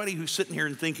of everybody who's sitting here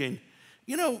and thinking,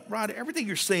 Rod, everything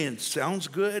you're saying sounds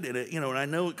good, and and I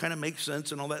know it kind of makes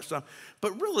sense and all that stuff,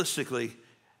 but realistically,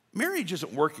 marriage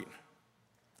isn't working.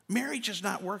 Marriage is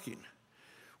not working.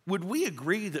 Would we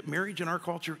agree that marriage in our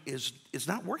culture is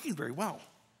not working very well?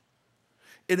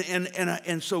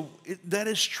 And so that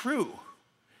is true.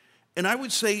 And I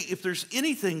would say if there's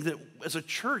anything that as a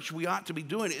church we ought to be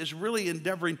doing is really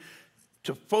endeavoring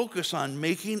to focus on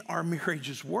making our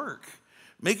marriages work,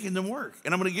 making them work.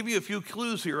 And I'm going to give you a few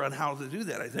clues here on how to do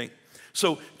that, I think.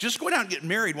 So just going out and getting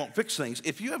married won't fix things.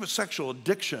 If you have a sexual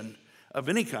addiction of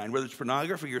any kind, whether it's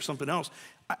pornography or something else,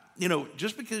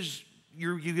 just because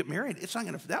you get married,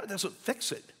 that doesn't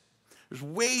fix it. There's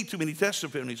way too many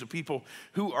testimonies of people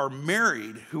who are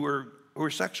married who are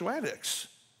sexual addicts.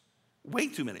 Way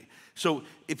too many. So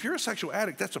if you're a sexual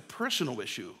addict, that's a personal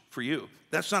issue for you.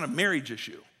 That's not a marriage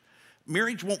issue.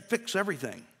 Marriage won't fix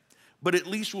everything, but at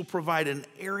least will provide an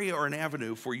area or an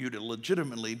avenue for you to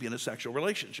legitimately be in a sexual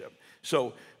relationship.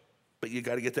 So, but you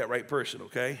got to get that right person,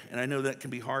 okay? And I know that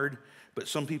can be hard, but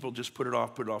some people just put it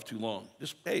off too long.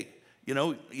 Just, hey,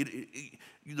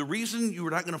 the reason you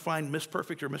are not going to find Miss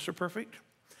Perfect or Mr. Perfect,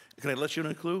 can I let you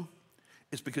in a clue?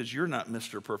 It's because you're not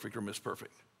Mr. Perfect or Miss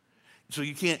Perfect. So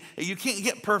you can't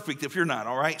get perfect if you're not,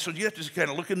 all right? So you have to just kind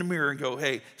of look in the mirror and go,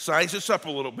 hey, size this up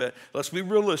a little bit. Let's be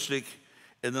realistic,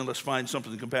 and then let's find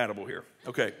something compatible here.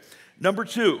 Okay, number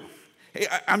two. Hey,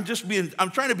 I'm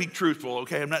trying to be truthful,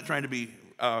 okay? I'm not trying to be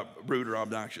rude or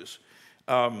obnoxious.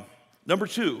 Number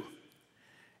two,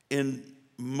 and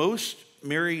most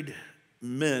married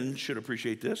men should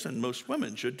appreciate this, and most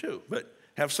women should too, but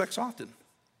have sex often.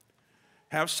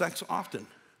 Have sex often.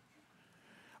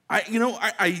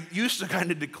 I used to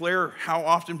kind of declare how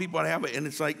often people would have it, and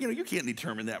it's like, you can't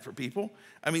determine that for people.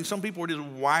 I mean, some people are just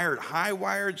wired, high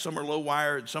wired, some are low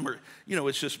wired, some are,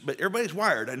 it's just, but everybody's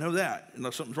wired. I know that,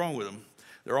 unless something's wrong with them.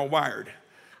 They're all wired.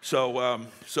 So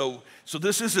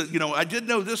this isn't, I did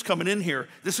know this coming in here.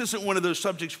 This isn't one of those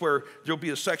subjects where there'll be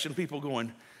a section of people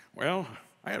going, well,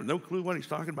 I have no clue what he's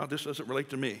talking about. This doesn't relate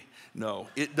to me. No,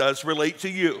 it does relate to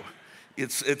you.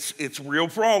 It's real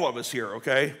for all of us here,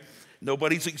 okay?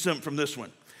 Nobody's exempt from this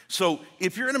one. So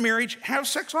if you're in a marriage, have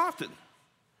sex often.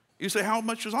 You say, how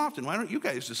much is often? Why don't you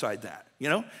guys decide that?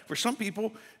 For some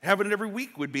people, having it every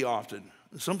week would be often.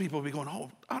 Some people will be going, oh,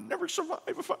 I'd never survive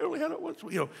if I only had it once.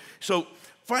 So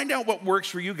find out what works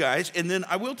for you guys. And then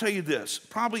I will tell you this,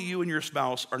 probably you and your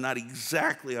spouse are not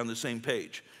exactly on the same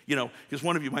page. Because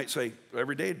one of you might say,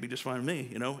 every day it'd be just fine with me,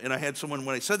 And I had someone,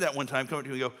 when I said that one time, come up to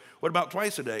me and go, what about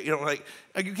twice a day? Like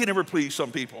you can never please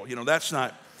some people. That's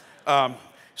not...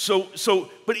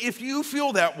 but if you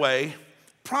feel that way,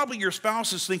 probably your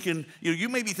spouse is thinking, you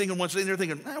may be thinking once a day, and they're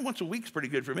thinking, once a week's pretty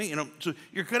good for me. So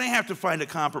you're going to have to find a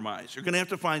compromise. You're going to have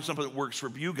to find something that works for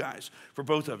you guys, for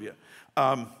both of you.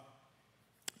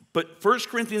 But 1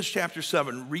 Corinthians chapter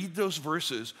 7, read those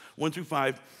verses 1 through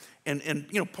 5.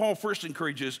 And Paul first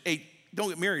encourages, hey, don't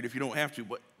get married if you don't have to,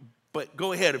 but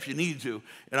go ahead if you need to.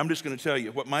 And I'm just going to tell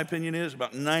you what my opinion is.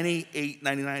 About 98,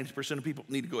 99% of people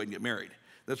need to go ahead and get married.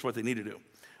 That's what they need to do.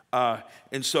 Paul,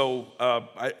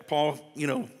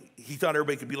 he thought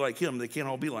everybody could be like him. They can't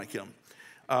all be like him.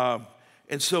 Have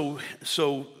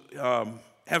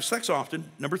sex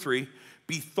often. Number 3,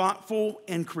 be thoughtful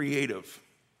and creative.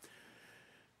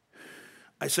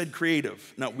 I said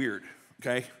creative, not weird,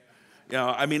 okay?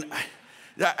 I'm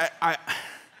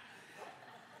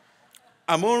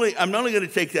only going to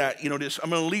take that, I'm going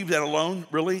to leave that alone,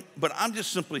 really. But I'm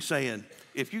just simply saying,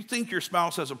 if you think your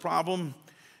spouse has a problem,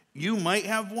 you might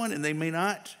have one and they may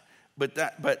not. But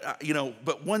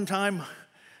one time,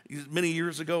 many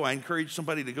years ago, I encouraged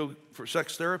somebody to go for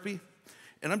sex therapy.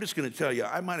 And I'm just going to tell you,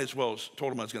 I might as well have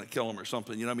told him I was going to kill him or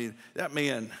something. That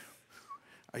man,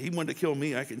 he wanted to kill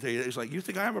me, I can tell you. He's like, you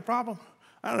think I have a problem?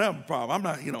 I don't have a problem. I'm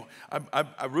not,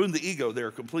 I ruined the ego there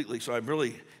completely. So I'm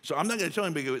not going to tell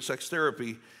anybody to go get sex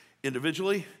therapy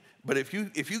individually. But if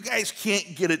you guys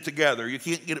can't get it together, you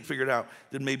can't get it figured out,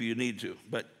 then maybe you need to.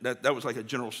 But that was like a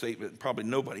general statement. Probably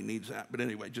nobody needs that. But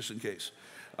anyway, just in case.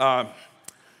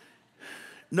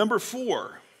 Number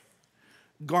 4,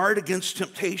 guard against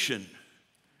temptation.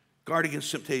 Guard against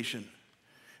temptation.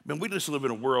 Man, we just live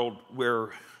in a world where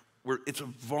it's a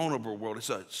vulnerable world.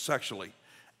 It's sexually.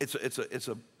 It's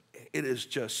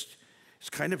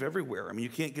kind of everywhere. I mean, you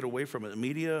can't get away from it. The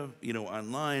media,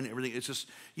 online, everything. It's just,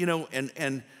 you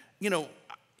can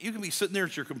be sitting there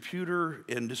at your computer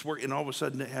and just work, and all of a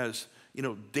sudden it has,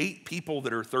 date people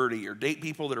that are 30 or date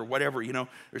people that are whatever.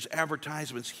 There's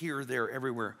advertisements here, there,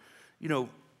 everywhere. And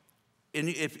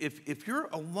if you're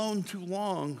alone too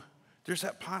long, there's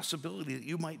that possibility that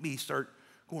you might start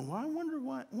going, well, I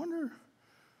wonder.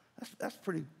 That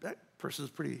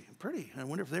person's pretty. I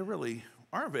wonder if they really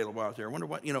are available out there. I wonder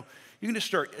what, you can just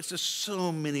start. It's just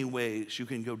so many ways you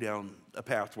can go down a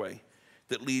pathway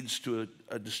that leads to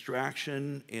a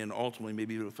distraction and ultimately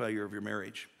maybe even a failure of your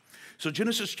marriage. So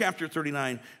Genesis chapter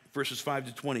 39, verses 5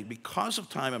 to 20. Because of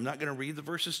time, I'm not going to read the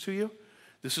verses to you.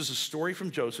 This is a story from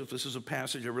Joseph. This is a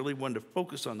passage I really wanted to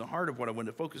focus on, the heart of what I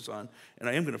wanted to focus on, and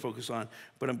I am going to focus on.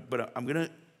 But I'm going to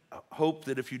hope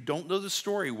that if you don't know the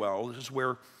story well, this is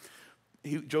where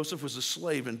Joseph was a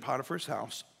slave in Potiphar's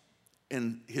house,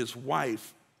 and his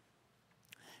wife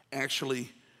actually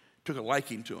took a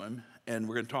liking to him, and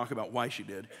we're going to talk about why she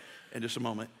did in just a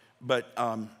moment. But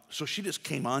so she just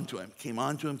came on to him.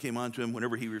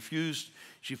 Whenever he refused,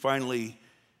 she finally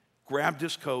grabbed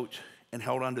his coat and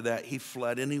held on to that. He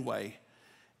fled anyway,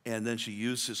 and then she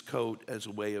used his coat as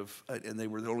a way of, and they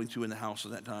were the only two in the house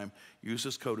at that time, used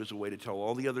his coat as a way to tell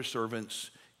all the other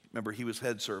servants. Remember, he was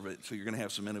head servant, so you're going to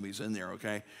have some enemies in there,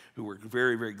 okay, who were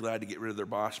very, very glad to get rid of their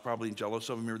boss, probably jealous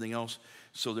of him and everything else.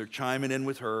 So they're chiming in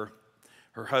with her.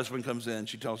 Her husband comes in.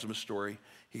 She tells him a story.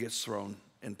 He gets thrown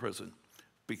in prison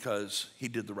because he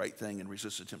did the right thing and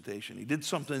resisted temptation. He did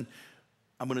something,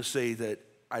 I'm going to say that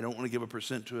I don't want to give a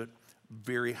percent to it.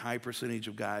 Very high percentage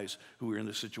of guys who were in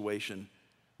this situation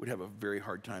would have a very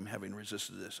hard time having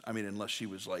resisted this. I mean, unless she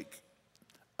was like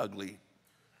ugly,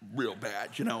 real bad,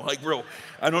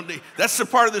 that's the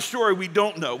part of the story we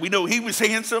don't know. We know he was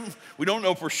handsome. We don't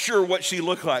know for sure what she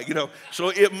looked like, So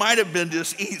it might have been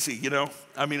just easy,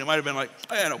 I mean, it might have been like,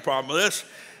 I had no problem with this.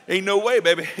 Ain't no way,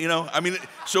 baby, I mean,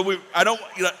 so I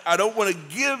don't want to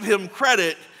give him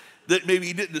credit that maybe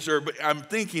he didn't deserve, but I'm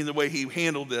thinking the way he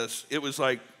handled this, it was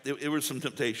like, it was some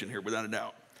temptation here, without a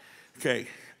doubt. Okay.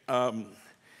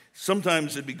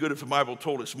 Sometimes it'd be good if the Bible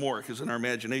told us more, because then our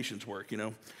imaginations work,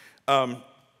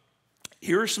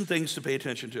 Here are some things to pay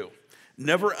attention to.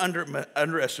 Never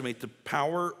underestimate the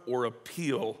power or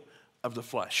appeal of the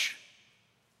flesh.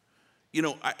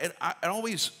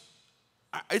 It's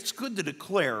good to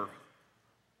declare,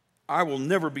 I will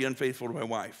never be unfaithful to my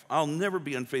wife. I'll never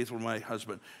be unfaithful to my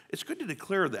husband. It's good to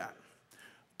declare that.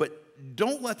 But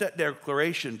don't let that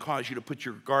declaration cause you to put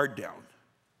your guard down,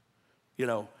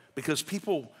 because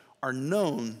people are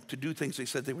known to do things they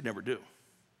said they would never do.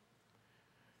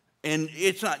 And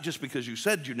it's not just because you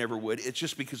said you never would. It's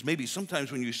just because maybe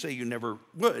sometimes when you say you never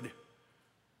would,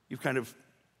 you kind of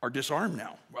are disarmed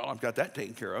now. Well, I've got that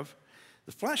taken care of.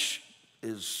 The flesh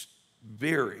is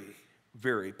very,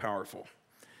 very powerful.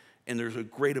 And there's a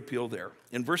great appeal there.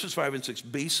 In verses 5 and 6,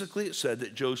 basically it said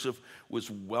that Joseph was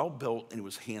well built and he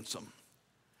was handsome.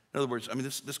 In other words,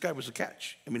 this guy was a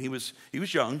catch. He was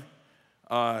young. He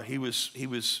had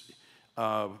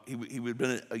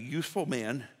been a youthful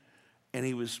man, and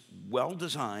he was well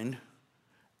designed,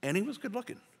 and he was good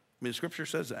looking. Scripture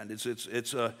says that.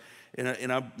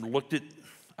 And I looked at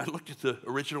the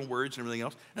original words and everything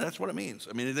else, and that's what it means.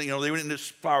 They didn't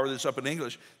just flower this up in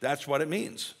English. That's what it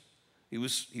means. He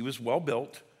was well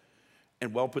built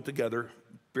and well put together,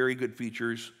 very good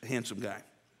features, handsome guy.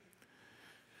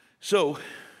 So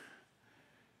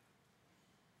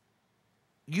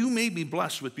you may be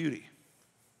blessed with beauty,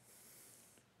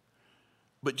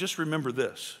 but just remember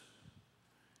this.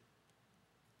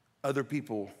 Other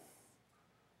people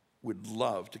would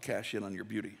love to cash in on your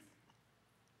beauty.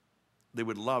 They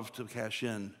would love to cash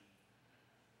in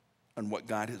on what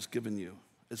God has given you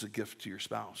as a gift to your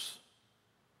spouse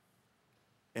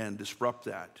and disrupt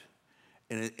that.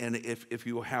 And if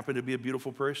you happen to be a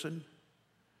beautiful person,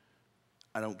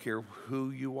 I don't care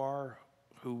who you are,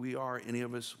 who we are, any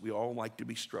of us, we all like to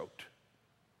be stroked.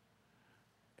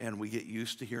 And we get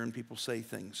used to hearing people say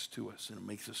things to us, and it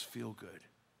makes us feel good.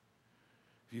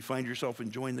 If you find yourself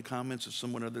enjoying the comments of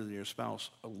someone other than your spouse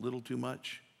a little too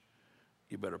much,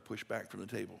 you better push back from the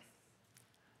table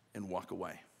and walk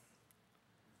away.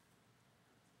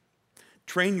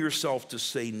 Train yourself to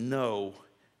say no,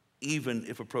 even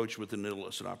if approached with an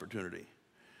illicit opportunity.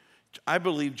 I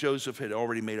believe Joseph had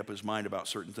already made up his mind about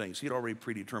certain things. He had already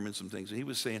predetermined some things. And he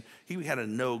was saying he had a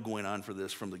no going on for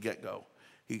this from the get-go.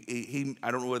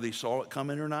 I don't know whether he saw it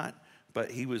coming or not,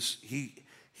 but he was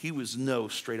no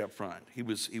straight up front. He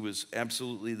was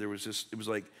absolutely, it was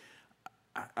like,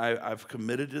 I've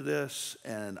committed to this,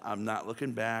 and I'm not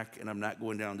looking back, and I'm not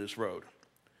going down this road.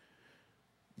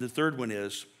 The third one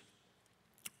is,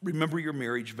 remember your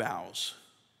marriage vows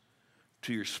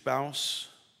to your spouse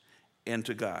and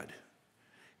to God.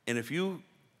 And if you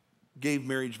gave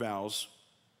marriage vows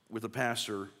with a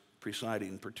pastor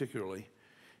presiding particularly,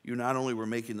 you not only were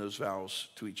making those vows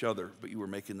to each other, but you were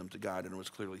making them to God, and it was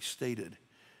clearly stated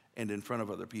and in front of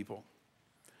other people.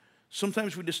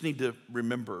 Sometimes we just need to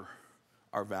remember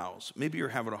our vows. Maybe you're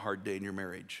having a hard day in your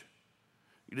marriage.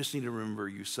 You just need to remember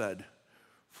you said,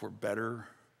 for better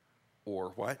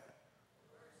or what?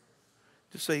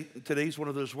 Just say, today's one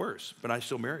of those worse, but I'm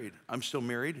still married. I'm still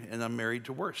married, and I'm married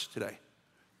to worse today.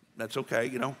 That's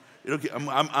okay,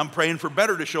 I'm praying for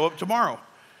better to show up tomorrow,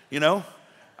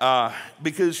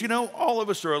 because, all of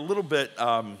us are a little bit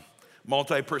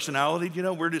multi-personality,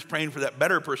 we're just praying for that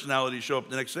better personality to show up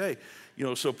the next day,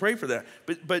 so pray for that.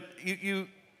 But you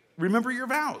remember your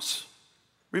vows.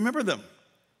 Remember them.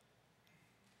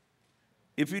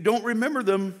 If you don't remember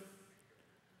them,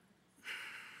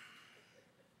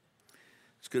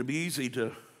 it's going to be easy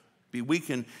to be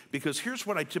weakened, because here's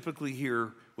what I typically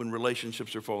hear when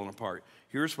relationships are falling apart.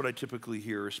 Here's what I typically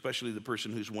hear, especially the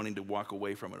person who's wanting to walk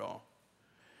away from it all.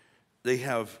 They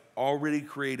have already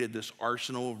created this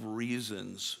arsenal of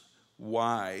reasons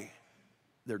why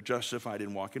they're justified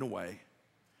in walking away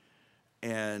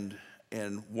and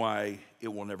why it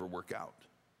will never work out.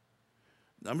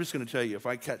 I'm just going to tell you, if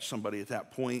I catch somebody at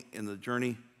that point in the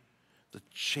journey, the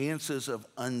chances of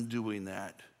undoing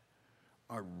that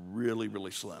are really,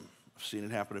 really slim. I've seen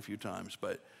it happen a few times,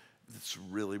 but it's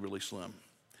really, really slim.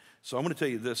 So I'm going to tell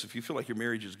you this: if you feel like your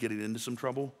marriage is getting into some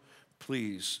trouble,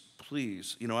 please,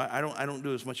 I don't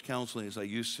do as much counseling as I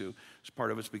used to.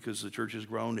 Part of it's because the church has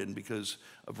grown, and because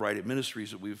of Rod Addison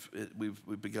ministries that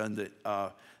we've begun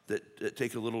that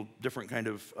take a little different kind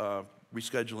of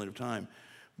rescheduling of time.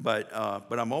 But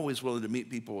I'm always willing to meet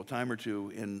people a time or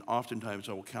two, and oftentimes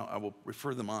I will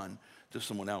refer them on to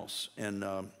someone else.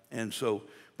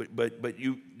 But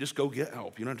you just go get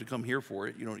help. You don't have to come here for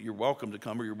it. You're welcome to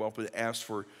come, or you're welcome to ask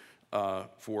for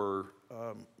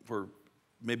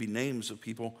maybe names of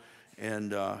people,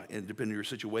 and depending on your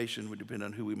situation, would depend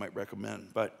on who we might recommend.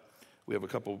 But we have a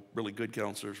couple really good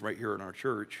counselors right here in our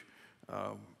church,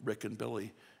 Rick and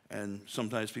Billy. And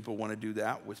sometimes people want to do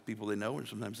that with people they know, and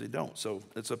sometimes they don't. So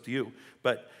it's up to you.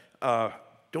 But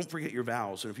don't forget your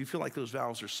vows. And if you feel like those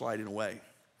vows are sliding away,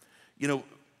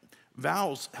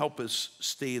 vows help us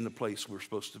stay in the place we're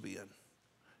supposed to be in.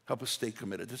 Help us stay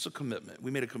committed. It's a commitment.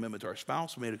 We made a commitment to our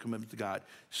spouse. We made a commitment to God.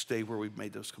 Stay where we've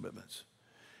made those commitments.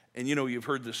 And you've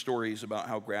heard the stories about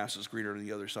how grass is greener on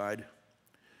the other side.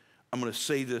 I'm going to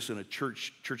say this in a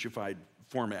churchified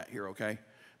format here, okay?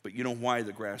 But you know why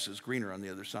the grass is greener on the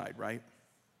other side, right?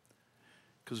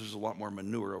 Because there's a lot more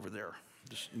manure over there.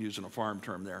 Just using a farm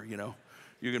term there,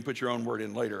 You can put your own word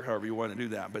in later, however you want to do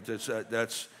that. But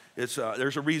there's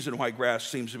a reason why grass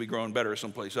seems to be growing better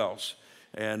someplace else.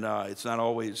 And it's not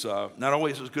always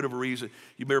as good of a reason.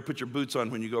 You better put your boots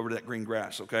on when you go over to that green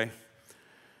grass, okay?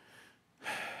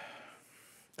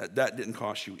 That didn't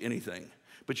cost you anything.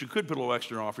 But you could put a little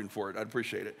extra offering for it. I'd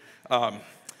appreciate it.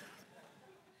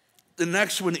 The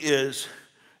next one is,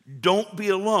 don't be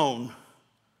alone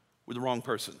with the wrong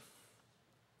person.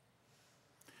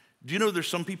 Do you know there's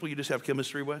some people you just have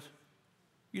chemistry with?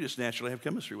 You just naturally have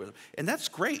chemistry with them. And that's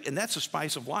great, and that's the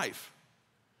spice of life.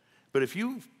 But if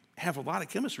you have a lot of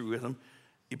chemistry with them,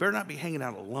 you better not be hanging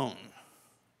out alone.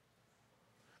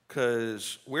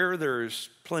 Because where there's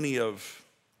plenty of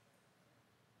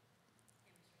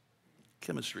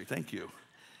chemistry, thank you,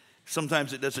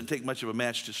 sometimes it doesn't take much of a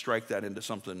match to strike that into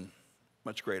something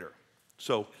much greater.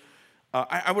 So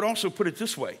I would also put it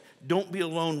this way. Don't be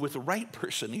alone with the right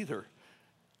person either.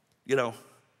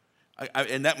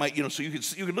 And that might, so you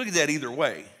could look at that either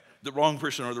way. The wrong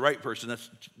person or the right person, that's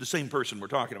the same person we're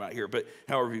talking about here, but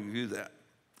however you view that.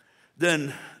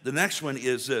 Then the next one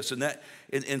is this,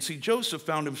 and see, Joseph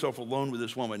found himself alone with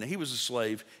this woman. Now, he was a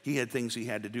slave. He had things he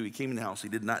had to do. He came in the house. He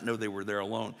did not know they were there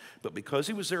alone. But because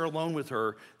he was there alone with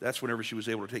her, that's whenever she was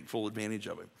able to take full advantage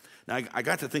of it. Now, I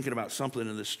got to thinking about something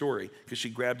in this story because she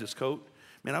grabbed his coat.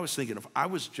 Man, I was thinking if I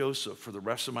was Joseph for the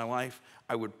rest of my life,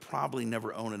 I would probably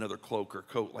never own another cloak or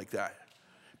coat like that.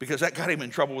 Because that got him in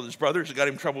trouble with his brothers. It got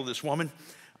him in trouble with this woman.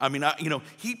 I mean,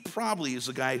 he probably is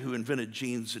the guy who invented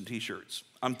jeans and T-shirts.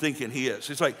 I'm thinking he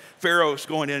is. It's like Pharaoh's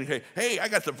going in and saying, hey, I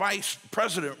got the vice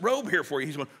president robe here for you.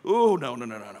 He's going, oh, no.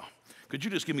 Could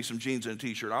you just give me some jeans and a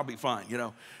T-shirt? I'll be fine,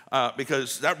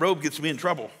 because that robe gets me in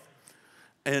trouble.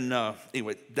 And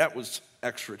anyway, that was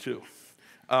extra too.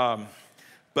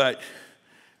 But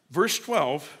verse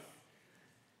 12,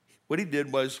 what he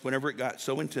did was whenever it got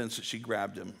so intense that she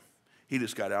grabbed him, he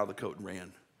just got out of the coat and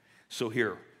ran. So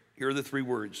here are the three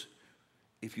words.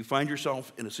 If you find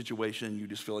yourself in a situation you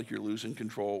just feel like you're losing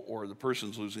control or the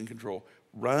person's losing control,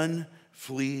 run,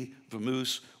 flee,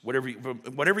 vamoose,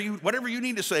 whatever you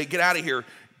need to say, get out of here,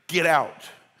 get out.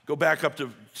 Go back up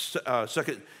to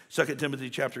 2 Timothy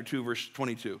chapter 2, verse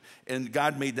 22. And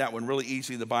God made that one really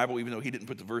easy in the Bible, even though he didn't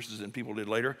put the verses in, people did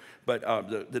later, but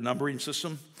the numbering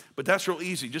system. But that's real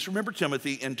easy. Just remember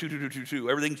Timothy and 2.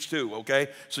 Everything's 2, okay?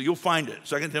 So you'll find it.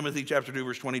 2 Timothy chapter 2,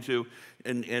 verse 22,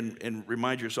 and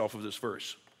remind yourself of this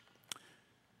verse.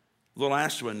 The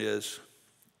last one is,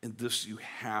 and this you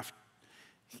have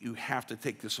to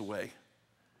take this away.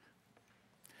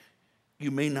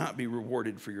 You may not be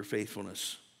rewarded for your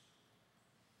faithfulness.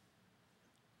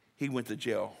 He went to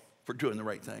jail for doing the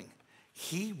right thing.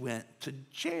 He went to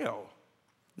jail.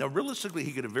 Now, realistically,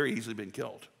 he could have very easily been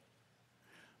killed.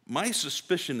 My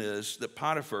suspicion is that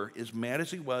Potiphar, as mad as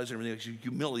he was and everything, he was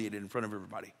humiliated in front of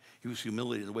everybody. He was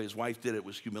humiliated. The way his wife did it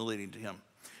was humiliating to him.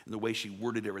 And the way she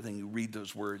worded everything, you read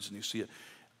those words and you see it.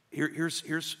 Here's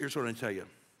what I tell you.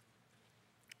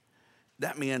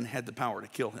 That man had the power to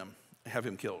kill him, have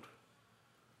him killed.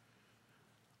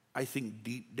 I think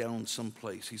deep down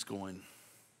someplace he's going,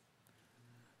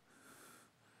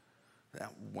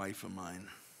 that wife of mine,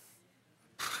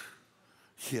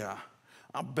 yeah,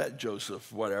 I'll bet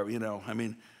Joseph, whatever,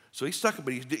 So he stuck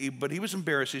him, but he was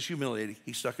embarrassed, he's humiliated,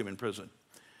 he stuck him in prison.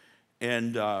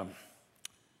 And, but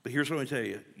here's what I'm going to tell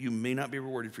you. You may not be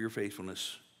rewarded for your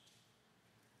faithfulness.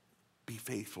 Be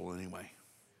faithful anyway.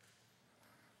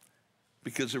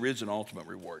 Because there is an ultimate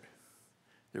reward.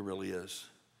 There really is.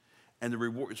 And the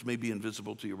rewards may be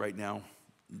invisible to you right now.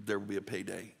 There will be a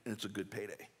payday, and it's a good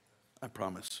payday. I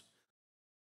promise.